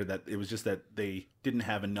read later that it was just that they didn't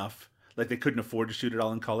have enough. Like they couldn't afford to shoot it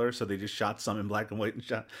all in color, so they just shot some in black and white and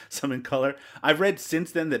shot some in color. I've read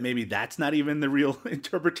since then that maybe that's not even the real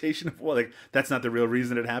interpretation of that's not the real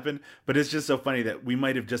reason it happened. But it's just so funny that we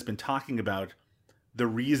might have just been talking about the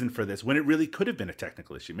reason for this when it really could have been a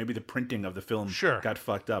technical issue. Maybe the printing of the film got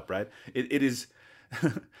fucked up, right? It is,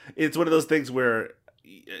 it's one of those things where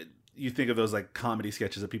you think of those like comedy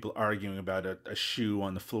sketches of people arguing about a shoe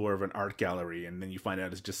on the floor of an art gallery, and then you find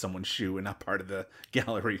out it's just someone's shoe and not part of the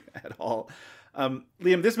gallery at all.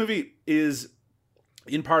 Liam, this movie is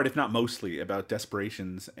in part, if not mostly, about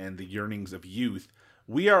desperations and the yearnings of youth.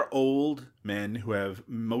 We are old men who have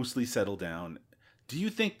mostly settled down. Do you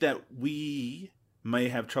think that we may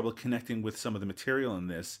have trouble connecting with some of the material in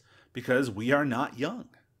this because we are not young?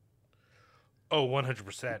 Oh,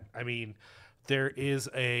 100%. I mean, there is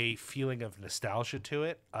a feeling of nostalgia to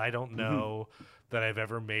it. I don't know that I've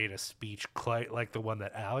ever made a speech quite like the one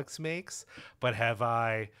that Alex makes, but have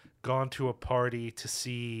I gone to a party to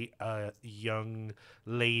see a young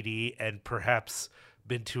lady and perhaps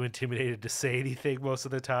been too intimidated to say anything most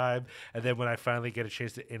of the time, and then when I finally get a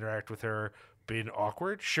chance to interact with her, been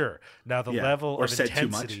awkward? Sure. Now the level or of said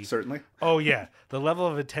intensity, too much, certainly. Oh yeah, the level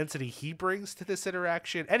of intensity he brings to this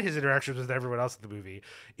interaction and his interactions with everyone else in the movie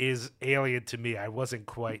is alien to me. I wasn't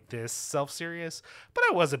quite this self-serious, but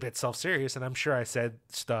I was a bit self-serious, and I'm sure I said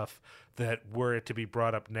stuff that, were it to be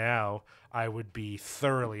brought up now, I would be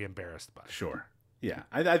thoroughly embarrassed by. Sure. Yeah,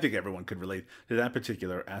 I think everyone could relate to that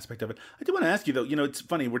particular aspect of it. I do want to ask you, though, it's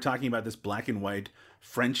funny, we're talking about this black and white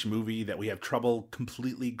French movie that we have trouble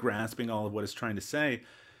completely grasping all of what it's trying to say,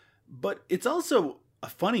 but it's also a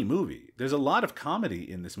funny movie. There's a lot of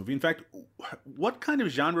comedy in this movie. In fact, what kind of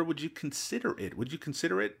genre would you consider it? Would you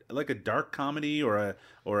consider it like a dark comedy or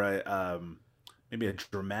maybe a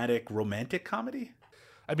dramatic romantic comedy?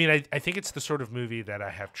 I mean, I think it's the sort of movie that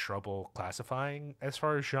I have trouble classifying as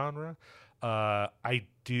far as genre. I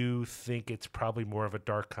do think it's probably more of a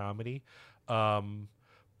dark comedy.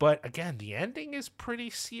 But again, the ending is pretty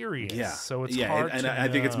serious. Yeah. So it's hard and to I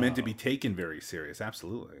think it's know. meant to be taken very serious.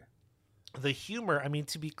 Absolutely. The humor, I mean,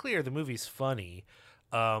 to be clear, the movie's funny.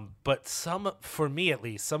 But for me at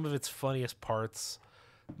least, some of its funniest parts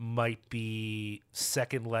might be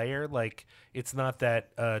second layer. Like, it's not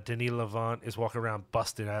that Denis Lavant is walking around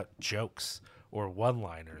busting out jokes or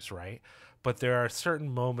one-liners, right? But there are certain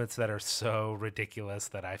moments that are so ridiculous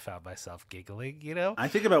that I found myself giggling, I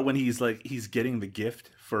think about when he's getting the gift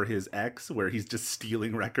for his ex, where he's just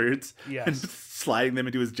stealing records and sliding them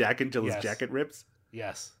into his jacket until his jacket rips.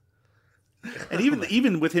 Yes. And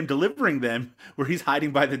even with him delivering them, where he's hiding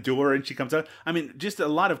by the door and she comes out. I mean, just a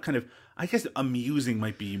lot of kind of, I guess amusing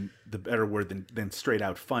might be the better word than straight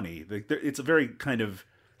out funny. It's a very kind of,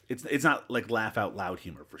 it's not like laugh out loud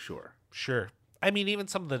humor for sure. Sure. I mean, even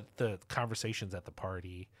some of the conversations at the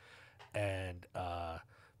party, and the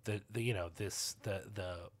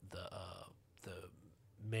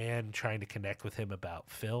man trying to connect with him about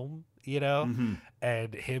film,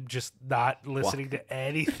 and him just not listening to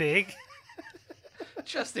anything,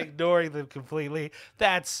 just ignoring them completely.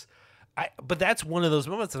 But that's one of those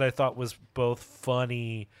moments that I thought was both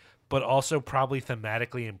funny, but also probably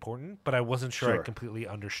thematically important. But I wasn't sure I completely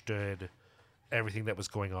understood everything that was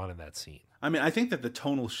going on in that scene. I mean, I think that the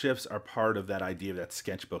tonal shifts are part of that idea of that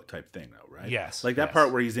sketchbook type thing, though, right? Yes. Like that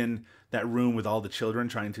part where he's in that room with all the children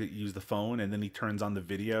trying to use the phone, and then he turns on the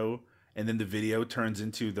video, and then the video turns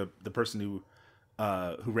into the person who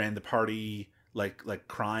ran the party, like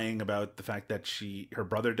crying about the fact that her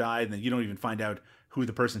brother died, and then you don't even find out who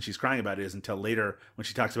the person she's crying about is until later when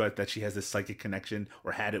she talks about that she has this psychic connection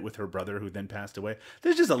or had it with her brother who then passed away.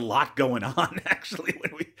 There's just a lot going on, actually,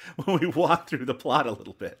 when we walk through the plot a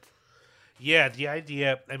little bit. Yeah, the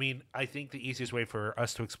idea, I mean, I think the easiest way for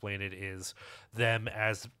us to explain it is them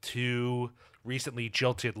as two recently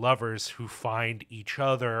jilted lovers who find each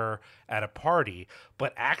other at a party,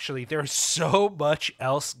 but actually there's so much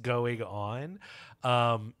else going on,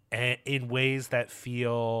 and in ways that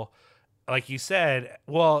feel, like you said,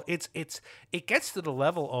 well, it gets to the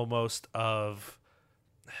level almost of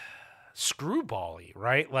screwball-y,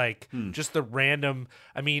 right? Like just the random,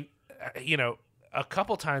 I mean, a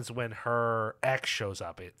couple times when her ex shows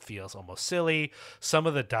up, it feels almost silly. Some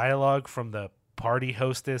of the dialogue from the party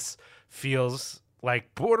hostess feels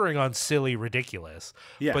like bordering on silly, ridiculous.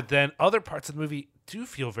 Yeah. But then other parts of the movie do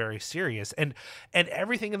feel very serious, and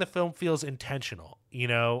everything in the film feels intentional.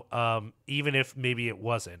 Even if maybe it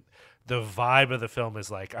wasn't. The vibe of the film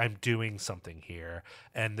is like, I'm doing something here,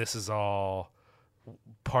 and this is all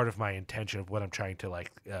part of my intention of what I'm trying to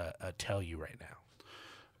tell you right now.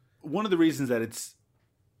 One of the reasons that it's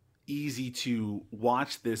easy to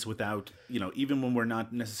watch this without, even when we're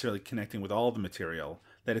not necessarily connecting with all the material,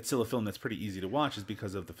 that it's still a film that's pretty easy to watch is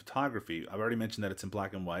because of the photography. I've already mentioned that it's in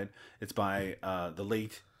black and white. It's by the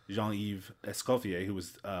late Jean-Yves Escoffier, who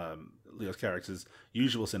was Leos Carax's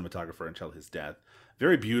usual cinematographer until his death.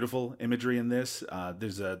 Very beautiful imagery in this.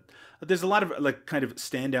 There's a lot of kind of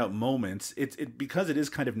standout moments. It because it is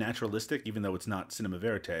kind of naturalistic, even though it's not cinema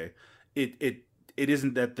verite. It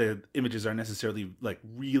isn't that the images are necessarily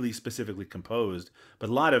really specifically composed, but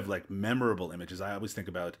a lot of memorable images. I always think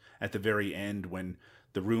about at the very end when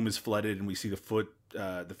the room is flooded and we see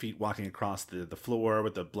the feet walking across the floor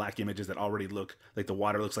with the black images that already look like the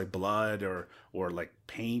water looks like blood or like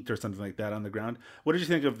paint or something like that on the ground. What did you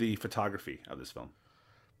think of the photography of this film?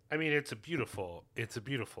 I mean, it's a beautiful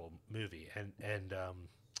movie, and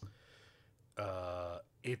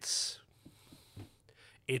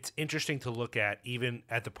it's interesting to look at, even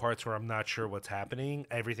at the parts where I'm not sure what's happening.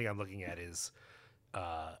 Everything I'm looking at is,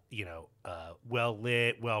 well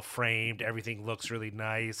lit, well framed. Everything looks really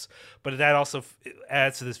nice, but that also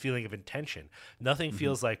adds to this feeling of intention. Nothing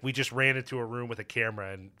feels like we just ran into a room with a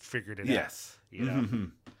camera and figured it out. Yes.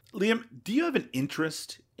 Liam, do you have an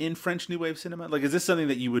interest in French New Wave cinema? Is this something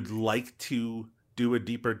that you would like to do a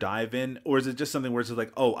deeper dive in, or is it just something where it's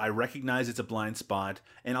like, oh, I recognize it's a blind spot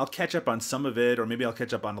and I'll catch up on some of it, or maybe I'll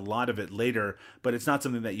catch up on a lot of it later, but it's not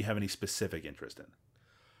something that you have any specific interest in?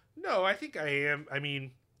 No, I think I am. I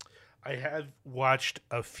mean, I have watched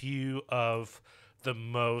a few of the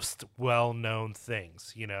most well-known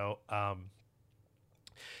things,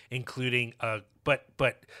 including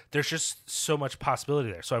but there's just so much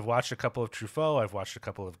possibility there. So I've watched a couple of Truffaut, I've watched a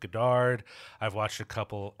couple of Godard, I've watched a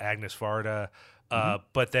couple Agnes Varda,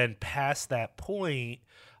 but then past that point,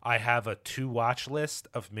 I have a to-watch list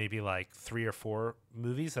of maybe 3 or 4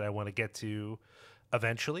 movies that I want to get to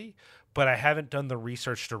eventually, but I haven't done the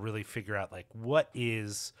research to really figure out what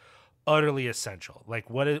is utterly essential.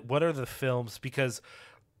 What are the films, because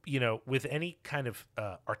with any kind of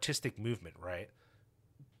artistic movement, right?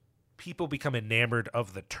 People become enamored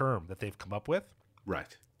of the term that they've come up with.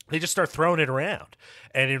 Right. They just start throwing it around.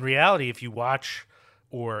 And in reality, if you watch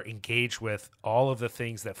or engage with all of the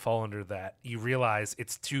things that fall under that, you realize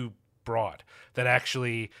it's too broad, that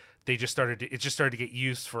actually it just started to get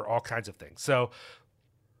used for all kinds of things. So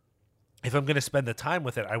if I'm going to spend the time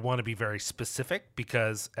with it, I want to be very specific,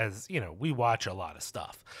 because as we watch a lot of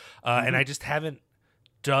stuff, and I just haven't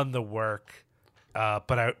done the work,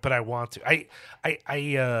 but I want to.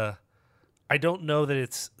 I don't know that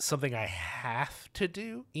it's something I have to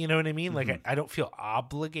do. You know what I mean? I don't feel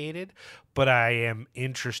obligated, but I am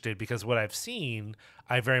interested because what I've seen,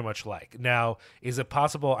 I very much like. Now, is it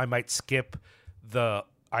possible I might skip the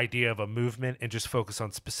idea of a movement and just focus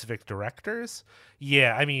on specific directors?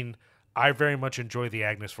 Yeah, I mean, I very much enjoy the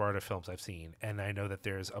Agnes Varda films I've seen, and I know that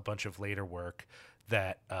there's a bunch of later work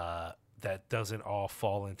that that doesn't all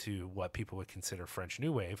fall into what people would consider French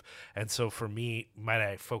New Wave. And so for me, might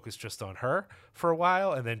I focus just on her for a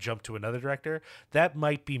while and then jump to another director? That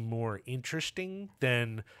might be more interesting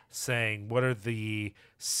than saying, what are the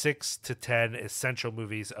 6 to 10 essential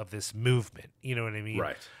movies of this movement? You know what I mean?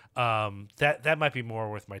 Right. That might be more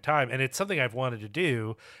worth my time. And it's something I've wanted to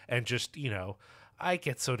do, and just, I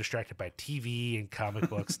get so distracted by TV and comic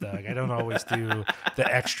books, Doug. I don't always do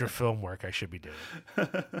the extra film work I should be doing.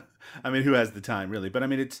 I mean, who has the time, really? But I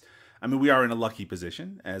mean, we are in a lucky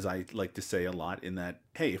position, as I like to say a lot, in that,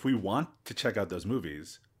 hey, if we want to check out those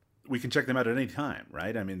movies, we can check them out at any time,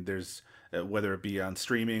 right? I mean, there's whether it be on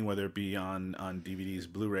streaming, whether it be on DVDs,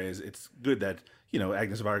 Blu-rays. It's good that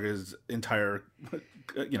Agnes Varda's entire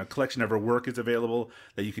collection of her work is available,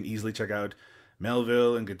 that you can easily check out.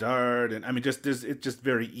 Melville and Godard, and I mean, it's just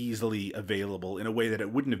very easily available in a way that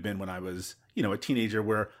it wouldn't have been when I was, a teenager,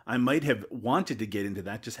 where I might have wanted to get into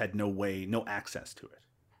that, just had no access to it.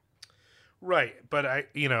 Right, but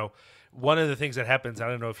one of the things that happens, I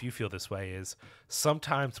don't know if you feel this way, is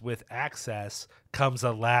sometimes with access comes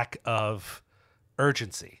a lack of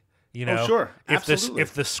urgency. Oh, sure. Absolutely.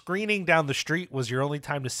 If the screening down the street was your only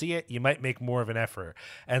time to see it, you might make more of an effort.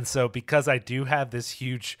 And so because I do have this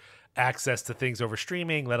huge access to things over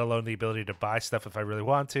streaming, let alone the ability to buy stuff if I really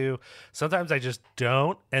want to, sometimes I just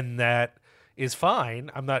don't, and that is fine.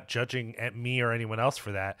 I'm not judging at me or anyone else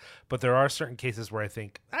for that, but there are certain cases where I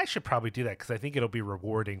think I should probably do that because I think it'll be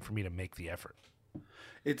rewarding for me to make the effort.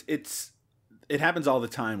 It happens all the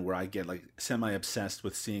time where I get like semi-obsessed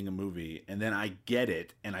with seeing a movie, and then I get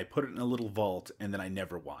it and I put it in a little vault, and then I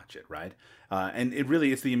never watch it, right? And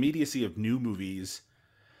it's the immediacy of new movies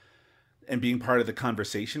and being part of the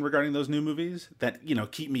conversation regarding those new movies that,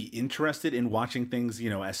 keep me interested in watching things,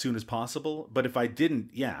 as soon as possible. But if I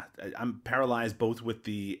didn't, I'm paralyzed both with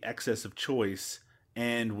the excess of choice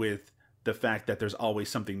and with the fact that there's always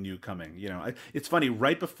something new coming. It's funny,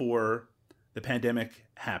 right before the pandemic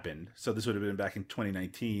happened, so this would have been back in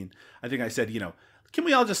 2019, I think I said, can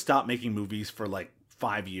we all just stop making movies for like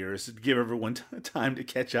 5 years, give everyone time to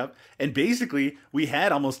catch up? And basically, we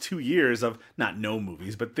had almost 2 years of not no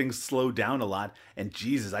movies, but things slowed down a lot. And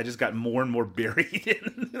Jesus, I just got more and more buried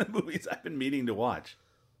in the movies I've been meaning to watch.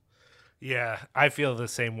 Yeah, I feel the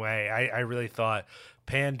same way. I really thought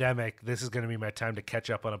pandemic, this is going to be my time to catch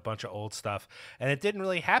up on a bunch of old stuff. And it didn't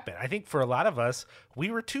really happen. I think for a lot of us,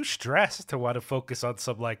 we were too stressed to want to focus on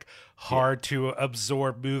some like hard to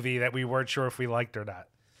absorb movie that we weren't sure if we liked or not.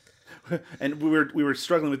 And we were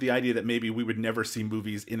struggling with the idea that maybe we would never see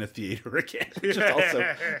movies in a theater again, which is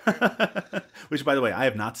also, which by the way, I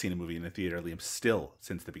have not seen a movie in a theater, Liam, still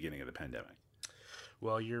since the beginning of the pandemic.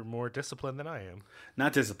 Well, you're more disciplined than I am.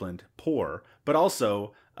 Not disciplined, poor, but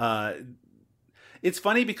also, it's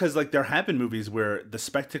funny because like there have been movies where the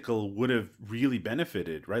spectacle would have really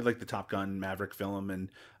benefited, right? Like the Top Gun Maverick film and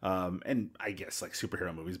I guess like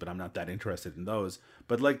superhero movies, but I'm not that interested in those.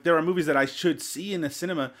 But like there are movies that I should see in the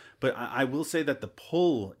cinema, but I will say that the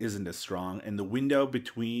pull isn't as strong, and the window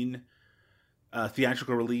between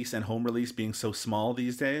theatrical release and home release being so small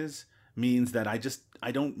these days means that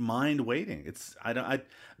I don't mind waiting.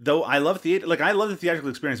 Though I love theater, like I love the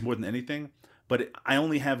theatrical experience more than anything. But I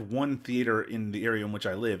only have one theater in the area in which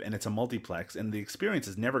I live, and it's a multiplex, and the experience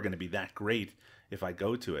is never going to be that great if I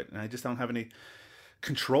go to it. And I just don't have any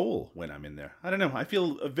control when I'm in there. I don't know. I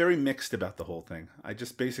feel very mixed about the whole thing. I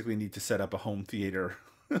just basically need to set up a home theater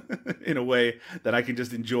in a way that I can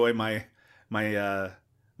just enjoy my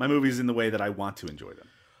movies in the way that I want to enjoy them.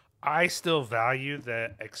 I still value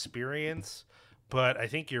the experience, but I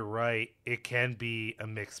think you're right. It can be a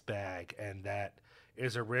mixed bag, and that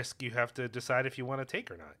is a risk you have to decide if you want to take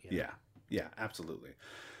or not. Yeah, absolutely.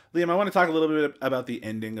 Liam, I want to talk a little bit about the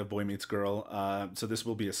ending of Boy Meets Girl. So this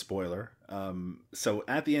will be a spoiler. So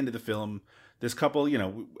at the end of the film, this couple,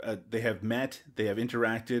 they have met, they have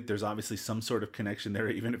interacted. There's obviously some sort of connection there,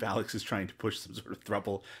 even if Alex is trying to push some sort of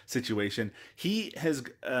throuple situation. He has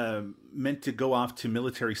meant to go off to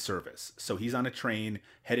military service. So he's on a train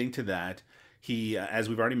heading to that. He, as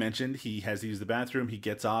we've already mentioned, he has to use the bathroom. He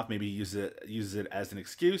gets off. Maybe he uses it as an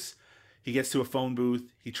excuse. He gets to a phone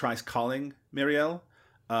booth. He tries calling Marielle,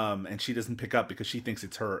 and she doesn't pick up because she thinks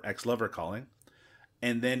it's her ex-lover calling.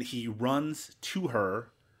 And then he runs to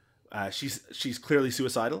her. She's clearly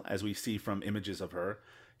suicidal, as we see from images of her.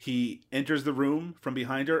 He enters the room from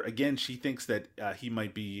behind her. Again, she thinks that he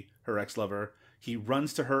might be her ex-lover. He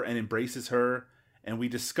runs to her and embraces her. And we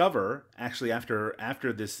discover, actually,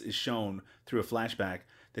 after this is shown through a flashback,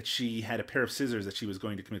 that she had a pair of scissors that she was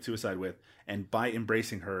going to commit suicide with. And by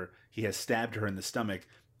embracing her, he has stabbed her in the stomach,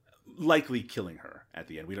 likely killing her at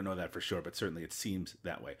the end. We don't know that for sure, but certainly it seems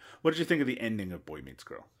that way. What did you think of the ending of Boy Meets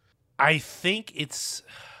Girl? I think it's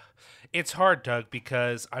hard, Doug,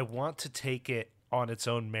 because I want to take it on its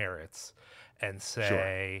own merits and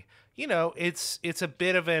say, sure, it's a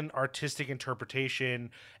bit of an artistic interpretation,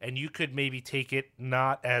 and you could maybe take it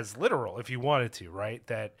not as literal if you wanted to, right?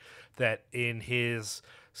 That in his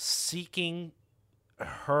seeking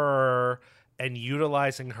her and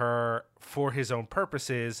utilizing her for his own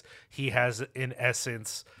purposes, he has, in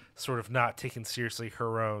essence, sort of not taken seriously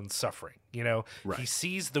her own suffering. Right. He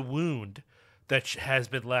sees the wound that has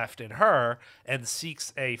been left in her and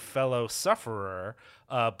seeks a fellow sufferer,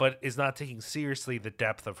 but is not taking seriously the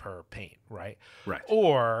depth of her pain, right? Right.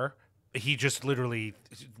 Or he just literally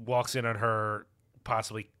walks in on her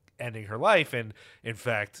possibly ending her life, and in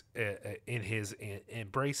fact, in his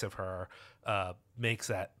embrace of her, makes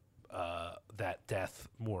that death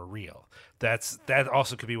more real. That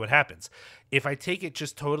also could be what happens. If I take it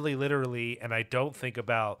just totally literally and I don't think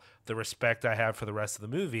about the respect I have for the rest of the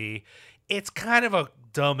movie, it's kind of a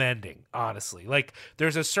dumb ending, honestly. Like,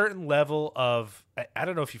 there's a certain level of, I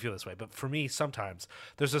don't know if you feel this way, but for me, sometimes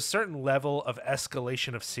there's a certain level of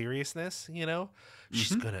escalation of seriousness, you know?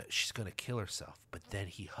 She's gonna kill herself, but then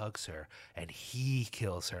he hugs her and he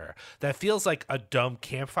kills her. That feels like a dumb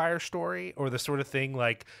campfire story, or the sort of thing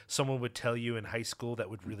like someone would tell you in high school that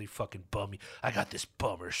would really fucking bum you. I got this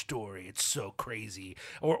bummer story. It's so crazy.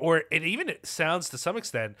 Or it sounds to some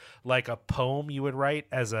extent like a poem you would write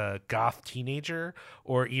as a goth teenager,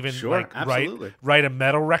 or even write a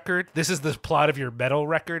metal record. This is the plot of your metal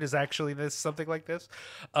record, is actually this something like this.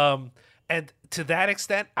 And to that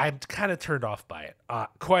extent, I'm kind of turned off by it,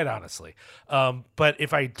 quite honestly. But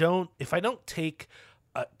if I don't take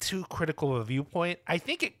too critical of a viewpoint, I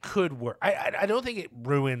think it could work. I don't think it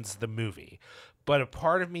ruins the movie, but a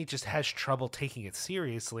part of me just has trouble taking it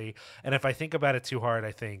seriously. And if I think about it too hard,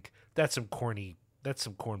 I think that's some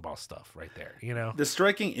cornball stuff right there, you know? The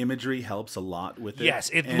striking imagery helps a lot with it.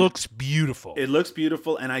 Yes, it looks beautiful. It looks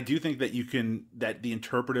beautiful, and I do think that that the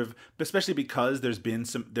interpretive, especially because there's been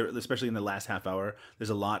especially in the last half hour,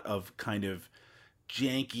 there's a lot of kind of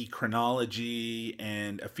janky chronology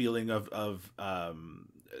and a feeling of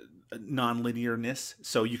non-linearness,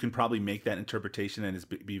 so you can probably make that interpretation and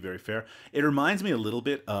be very fair. It reminds me a little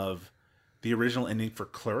bit of the original ending for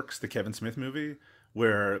Clerks, the Kevin Smith movie,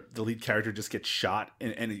 where the lead character just gets shot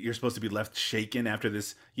and you're supposed to be left shaken after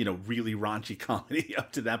this, really raunchy comedy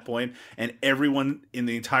up to that point. And everyone in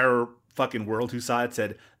the entire fucking world who saw it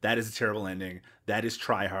said, that is a terrible ending. That is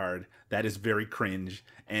try hard. That is very cringe.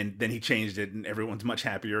 And then he changed it and everyone's much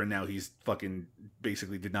happier. And now he's fucking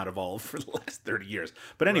basically did not evolve for the last 30 years.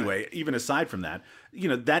 But anyway, even aside from that,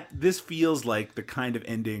 this feels like the kind of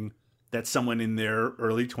ending that someone in their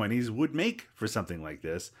early 20s would make for something like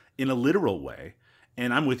this in a literal way.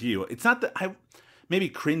 And I'm with you. It's not that maybe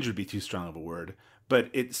cringe would be too strong of a word, but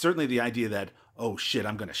it's certainly the idea that, oh shit,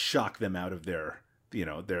 I'm going to shock them out of their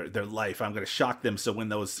life. I'm going to shock them. So when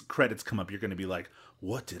those credits come up, you're going to be like,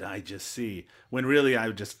 what did I just see? When really I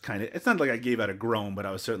just it's not like I gave out a groan, but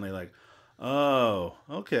I was certainly like, oh,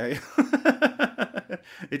 okay.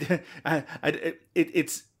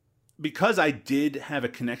 It's because I did have a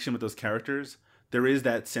connection with those characters. There is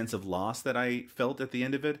that sense of loss that I felt at the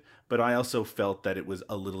end of it, but I also felt that it was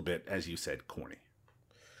a little bit, as you said, corny.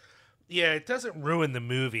 Yeah, it doesn't ruin the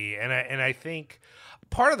movie, and I think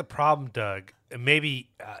part of the problem, Doug, maybe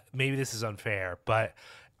this is unfair, but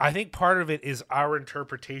I think part of it is our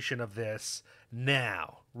interpretation of this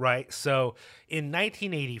now, right? So in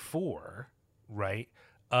 1984, right?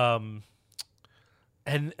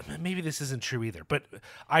 And maybe this isn't true either, but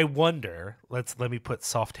I wonder, let me put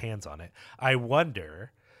soft hands on it. I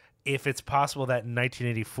wonder if it's possible that in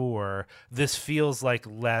 1984, this feels like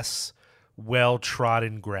less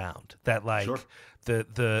well-trodden ground, that like sure.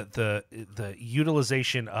 the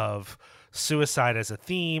utilization of suicide as a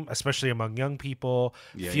theme, especially among young people,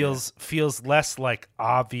 feels less like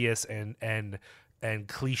obvious and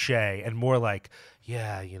cliche and more like,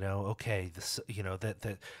 okay, this,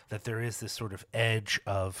 that there is this sort of edge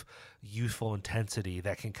of youthful intensity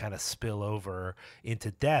that can kind of spill over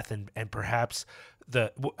into death, and perhaps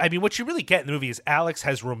what you really get in the movie is Alex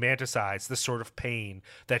has romanticized the sort of pain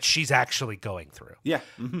that she's actually going through. Yeah.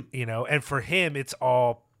 Mm-hmm. And for him it's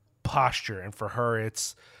all posture, and for her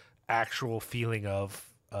it's actual feeling of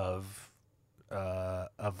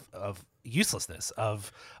uselessness,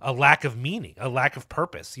 of a lack of meaning, a lack of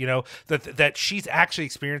purpose, that she's actually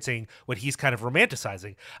experiencing what he's kind of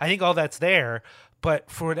romanticizing. I think all that's there,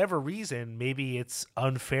 but for whatever reason, maybe it's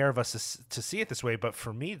unfair of us to see it this way. But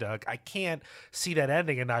for me, Doug, I can't see that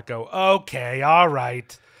ending and not go, okay, all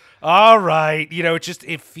right.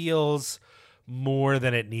 It feels more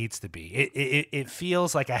than it needs to be. It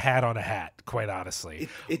feels like a hat on a hat, quite honestly.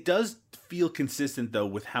 It does feel consistent, though,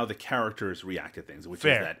 with how the characters react to things, which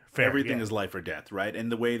is that everything is life or death, right? And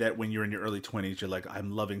the way that when you're in your early 20s, you're like,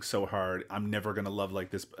 I'm loving so hard. I'm never going to love like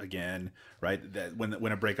this again, right? That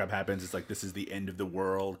when a breakup happens, it's like, this is the end of the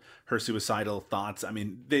world. Her suicidal thoughts. I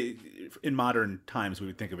mean, in modern times, we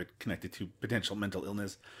would think of it connected to potential mental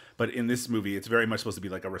illness. But in this movie, it's very much supposed to be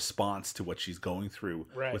like a response to what she's going through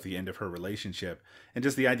with the end of her relationship. And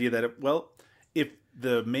just the idea that, if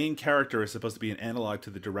the main character is supposed to be an analog to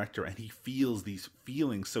the director and he feels these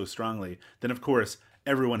feelings so strongly, then of course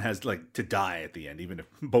everyone has to die at the end, even if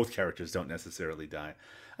both characters don't necessarily die.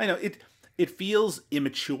 I know it feels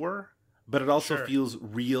immature, but it also Sure. feels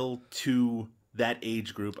real to that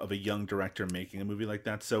age group of a young director making a movie like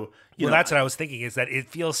that. So, you know, That's what I was thinking, is that it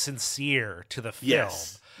feels sincere to the film.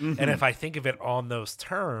 Yes. And if I think of it on those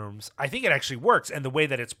terms, I think it actually works. And the way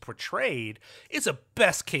that it's portrayed is a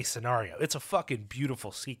best case scenario. It's a fucking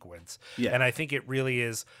beautiful sequence. Yeah. And I think it really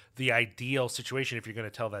is the ideal situation if you're going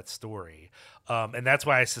to tell that story. And that's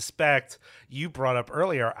why I suspect you brought up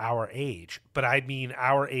earlier our age, but I mean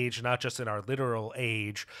our age, not just in our literal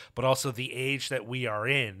age, but also the age that we are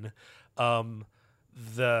in.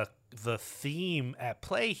 The theme at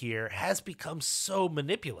play here has become so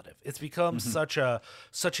manipulative. It's become such an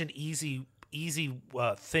easy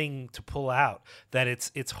thing to pull out that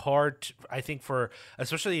it's hard to, I think, for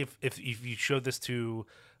especially if you showed this to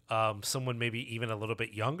someone maybe even a little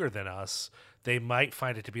bit younger than us, they might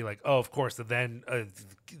find it to be like, oh, of course, then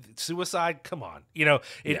suicide, come on,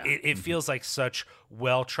 it feels like such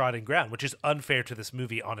well-trodden ground, which is unfair to this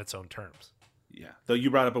movie on its own terms. Yeah, though you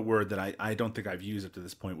brought up a word that I don't think I've used up to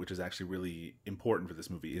this point, which is actually really important for this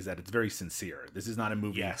movie, is that it's very sincere. This is not a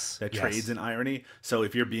movie that trades in irony. So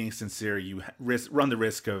if you're being sincere, you run the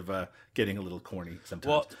risk of getting a little corny sometimes.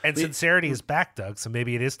 Well, and sincerity is back, Doug, so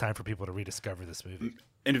maybe it is time for people to rediscover this movie.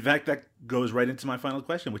 And in fact, that goes right into my final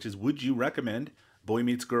question, which is, would you recommend Boy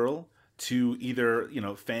Meets Girl to either,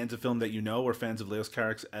 fans of film that you know or fans of Leos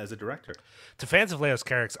Carax as a director? To fans of Leos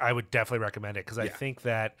Carax, I would definitely recommend it because I think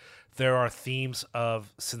that there are themes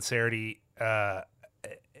of sincerity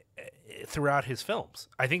throughout his films.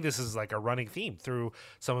 I think this is like a running theme through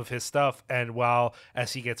some of his stuff. And while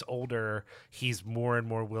as he gets older, he's more and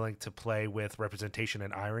more willing to play with representation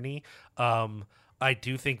and irony, I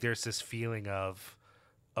do think there's this feeling of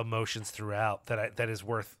emotions throughout that is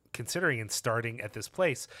worth considering and starting at this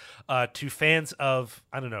place. To fans of,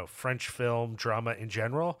 I don't know, French film drama in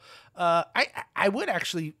general, I would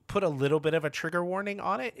actually put a little bit of a trigger warning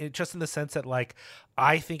on it, just in the sense that, like,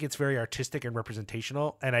 I think it's very artistic and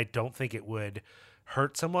representational, and I don't think it would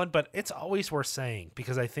hurt someone, but it's always worth saying,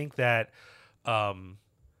 because I think that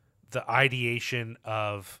the ideation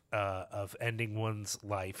of ending one's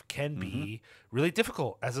life can be really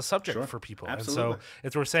difficult as a subject for people. Absolutely. And so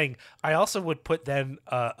it's worth saying. I also would put then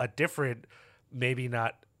a different, maybe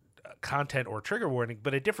not content or trigger warning,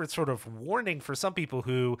 but a different sort of warning for some people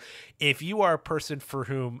who, if you are a person for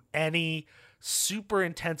whom any super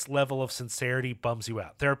intense level of sincerity bums you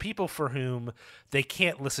out. There are people for whom they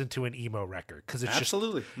can't listen to an emo record because it's just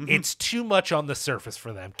it's too much on the surface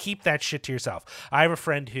for them. Keep that shit to yourself. I have a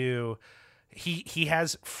friend who he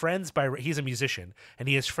has friends he's a musician, and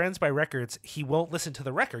he has friends by records. He won't listen to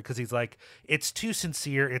the record because he's like, it's too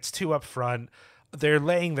sincere, it's too upfront. They're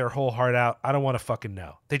laying their whole heart out. I don't want to fucking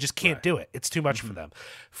know. They just can't do it. It's too much for them.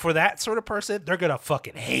 For that sort of person, they're going to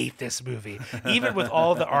fucking hate this movie. Even with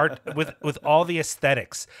all the art, with all the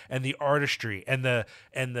aesthetics and the artistry and the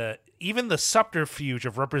even the subterfuge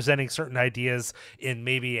of representing certain ideas in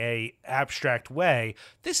maybe a abstract way,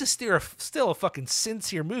 this is still a fucking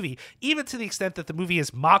sincere movie, even to the extent that the movie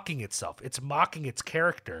is mocking itself. It's mocking its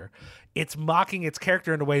character. It's mocking its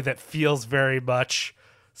character in a way that feels very much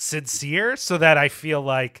sincere, so that I feel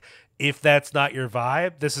like if that's not your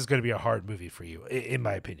vibe, this is going to be a hard movie for you, in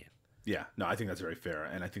my opinion. Yeah, no, I think that's very fair,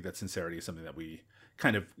 and I think that sincerity is something that we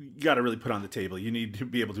kind of got to really put on the table. You need to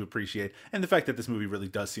be able to appreciate, and the fact that this movie really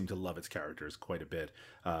does seem to love its characters quite a bit,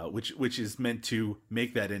 which is meant to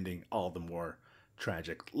make that ending all the more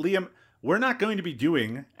tragic. Liam, we're not going to be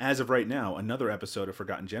doing, as of right now, another episode of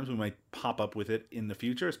Forgotten Gems. We might pop up with it in the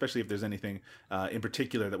future, especially if there's anything in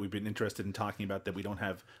particular that we've been interested in talking about that we don't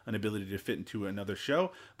have an ability to fit into another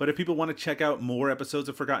show. But if people want to check out more episodes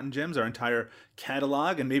of Forgotten Gems, our entire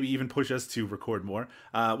catalog, and maybe even push us to record more,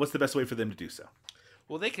 what's the best way for them to do so?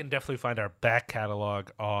 Well, they can definitely find our back catalog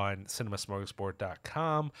on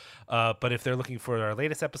cinemasmorgasbord.com. But if they're looking for our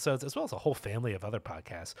latest episodes, as well as a whole family of other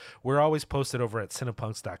podcasts, we're always posted over at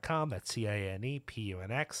cinepunx.com. That's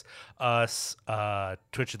CINEPUNX. Us,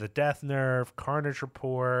 Twitch of the Death Nerve, Carnage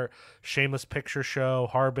Report, Shameless Picture Show,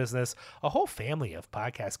 Horror Business, a whole family of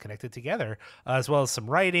podcasts connected together, as well as some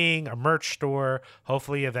writing, a merch store.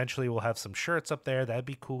 Hopefully, eventually, we'll have some shirts up there. That'd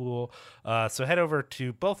be cool. So head over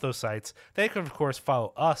to both those sites. They can, of course, follow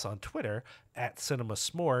us on Twitter at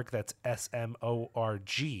CinemaSmorg, that's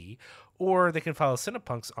SMORG, or they can follow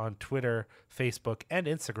Cinepunx on Twitter, Facebook, and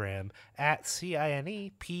Instagram at CINEPUNX.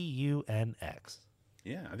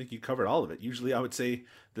 Yeah, I think you covered all of it. Usually I would say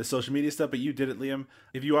the social media stuff, but you did it, Liam.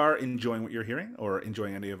 If you are enjoying what you're hearing or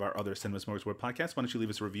enjoying any of our other Cinema Smorgasbord podcasts, why don't you leave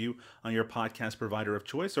us a review on your podcast provider of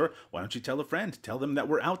choice? Or why don't you tell a friend? Tell them that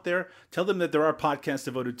we're out there. Tell them that there are podcasts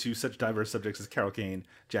devoted to such diverse subjects as Carol Kane,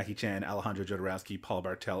 Jackie Chan, Alejandro Jodorowsky, Paul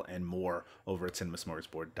Bartel, and more over at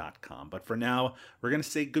cinemasmorgasbord.com. But for now, we're going to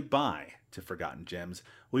say goodbye to Forgotten Gems.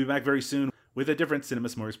 We'll be back very soon with a different Cinema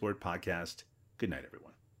Smorgasbord podcast. Good night,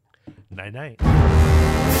 everyone. Night-night.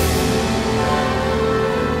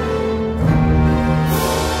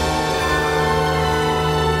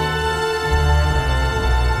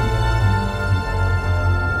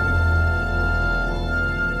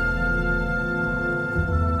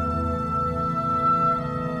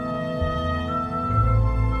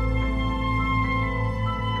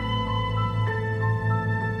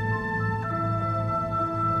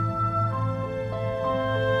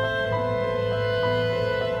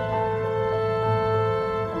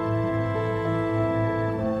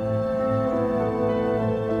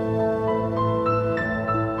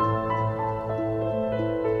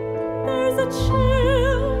 There's a change.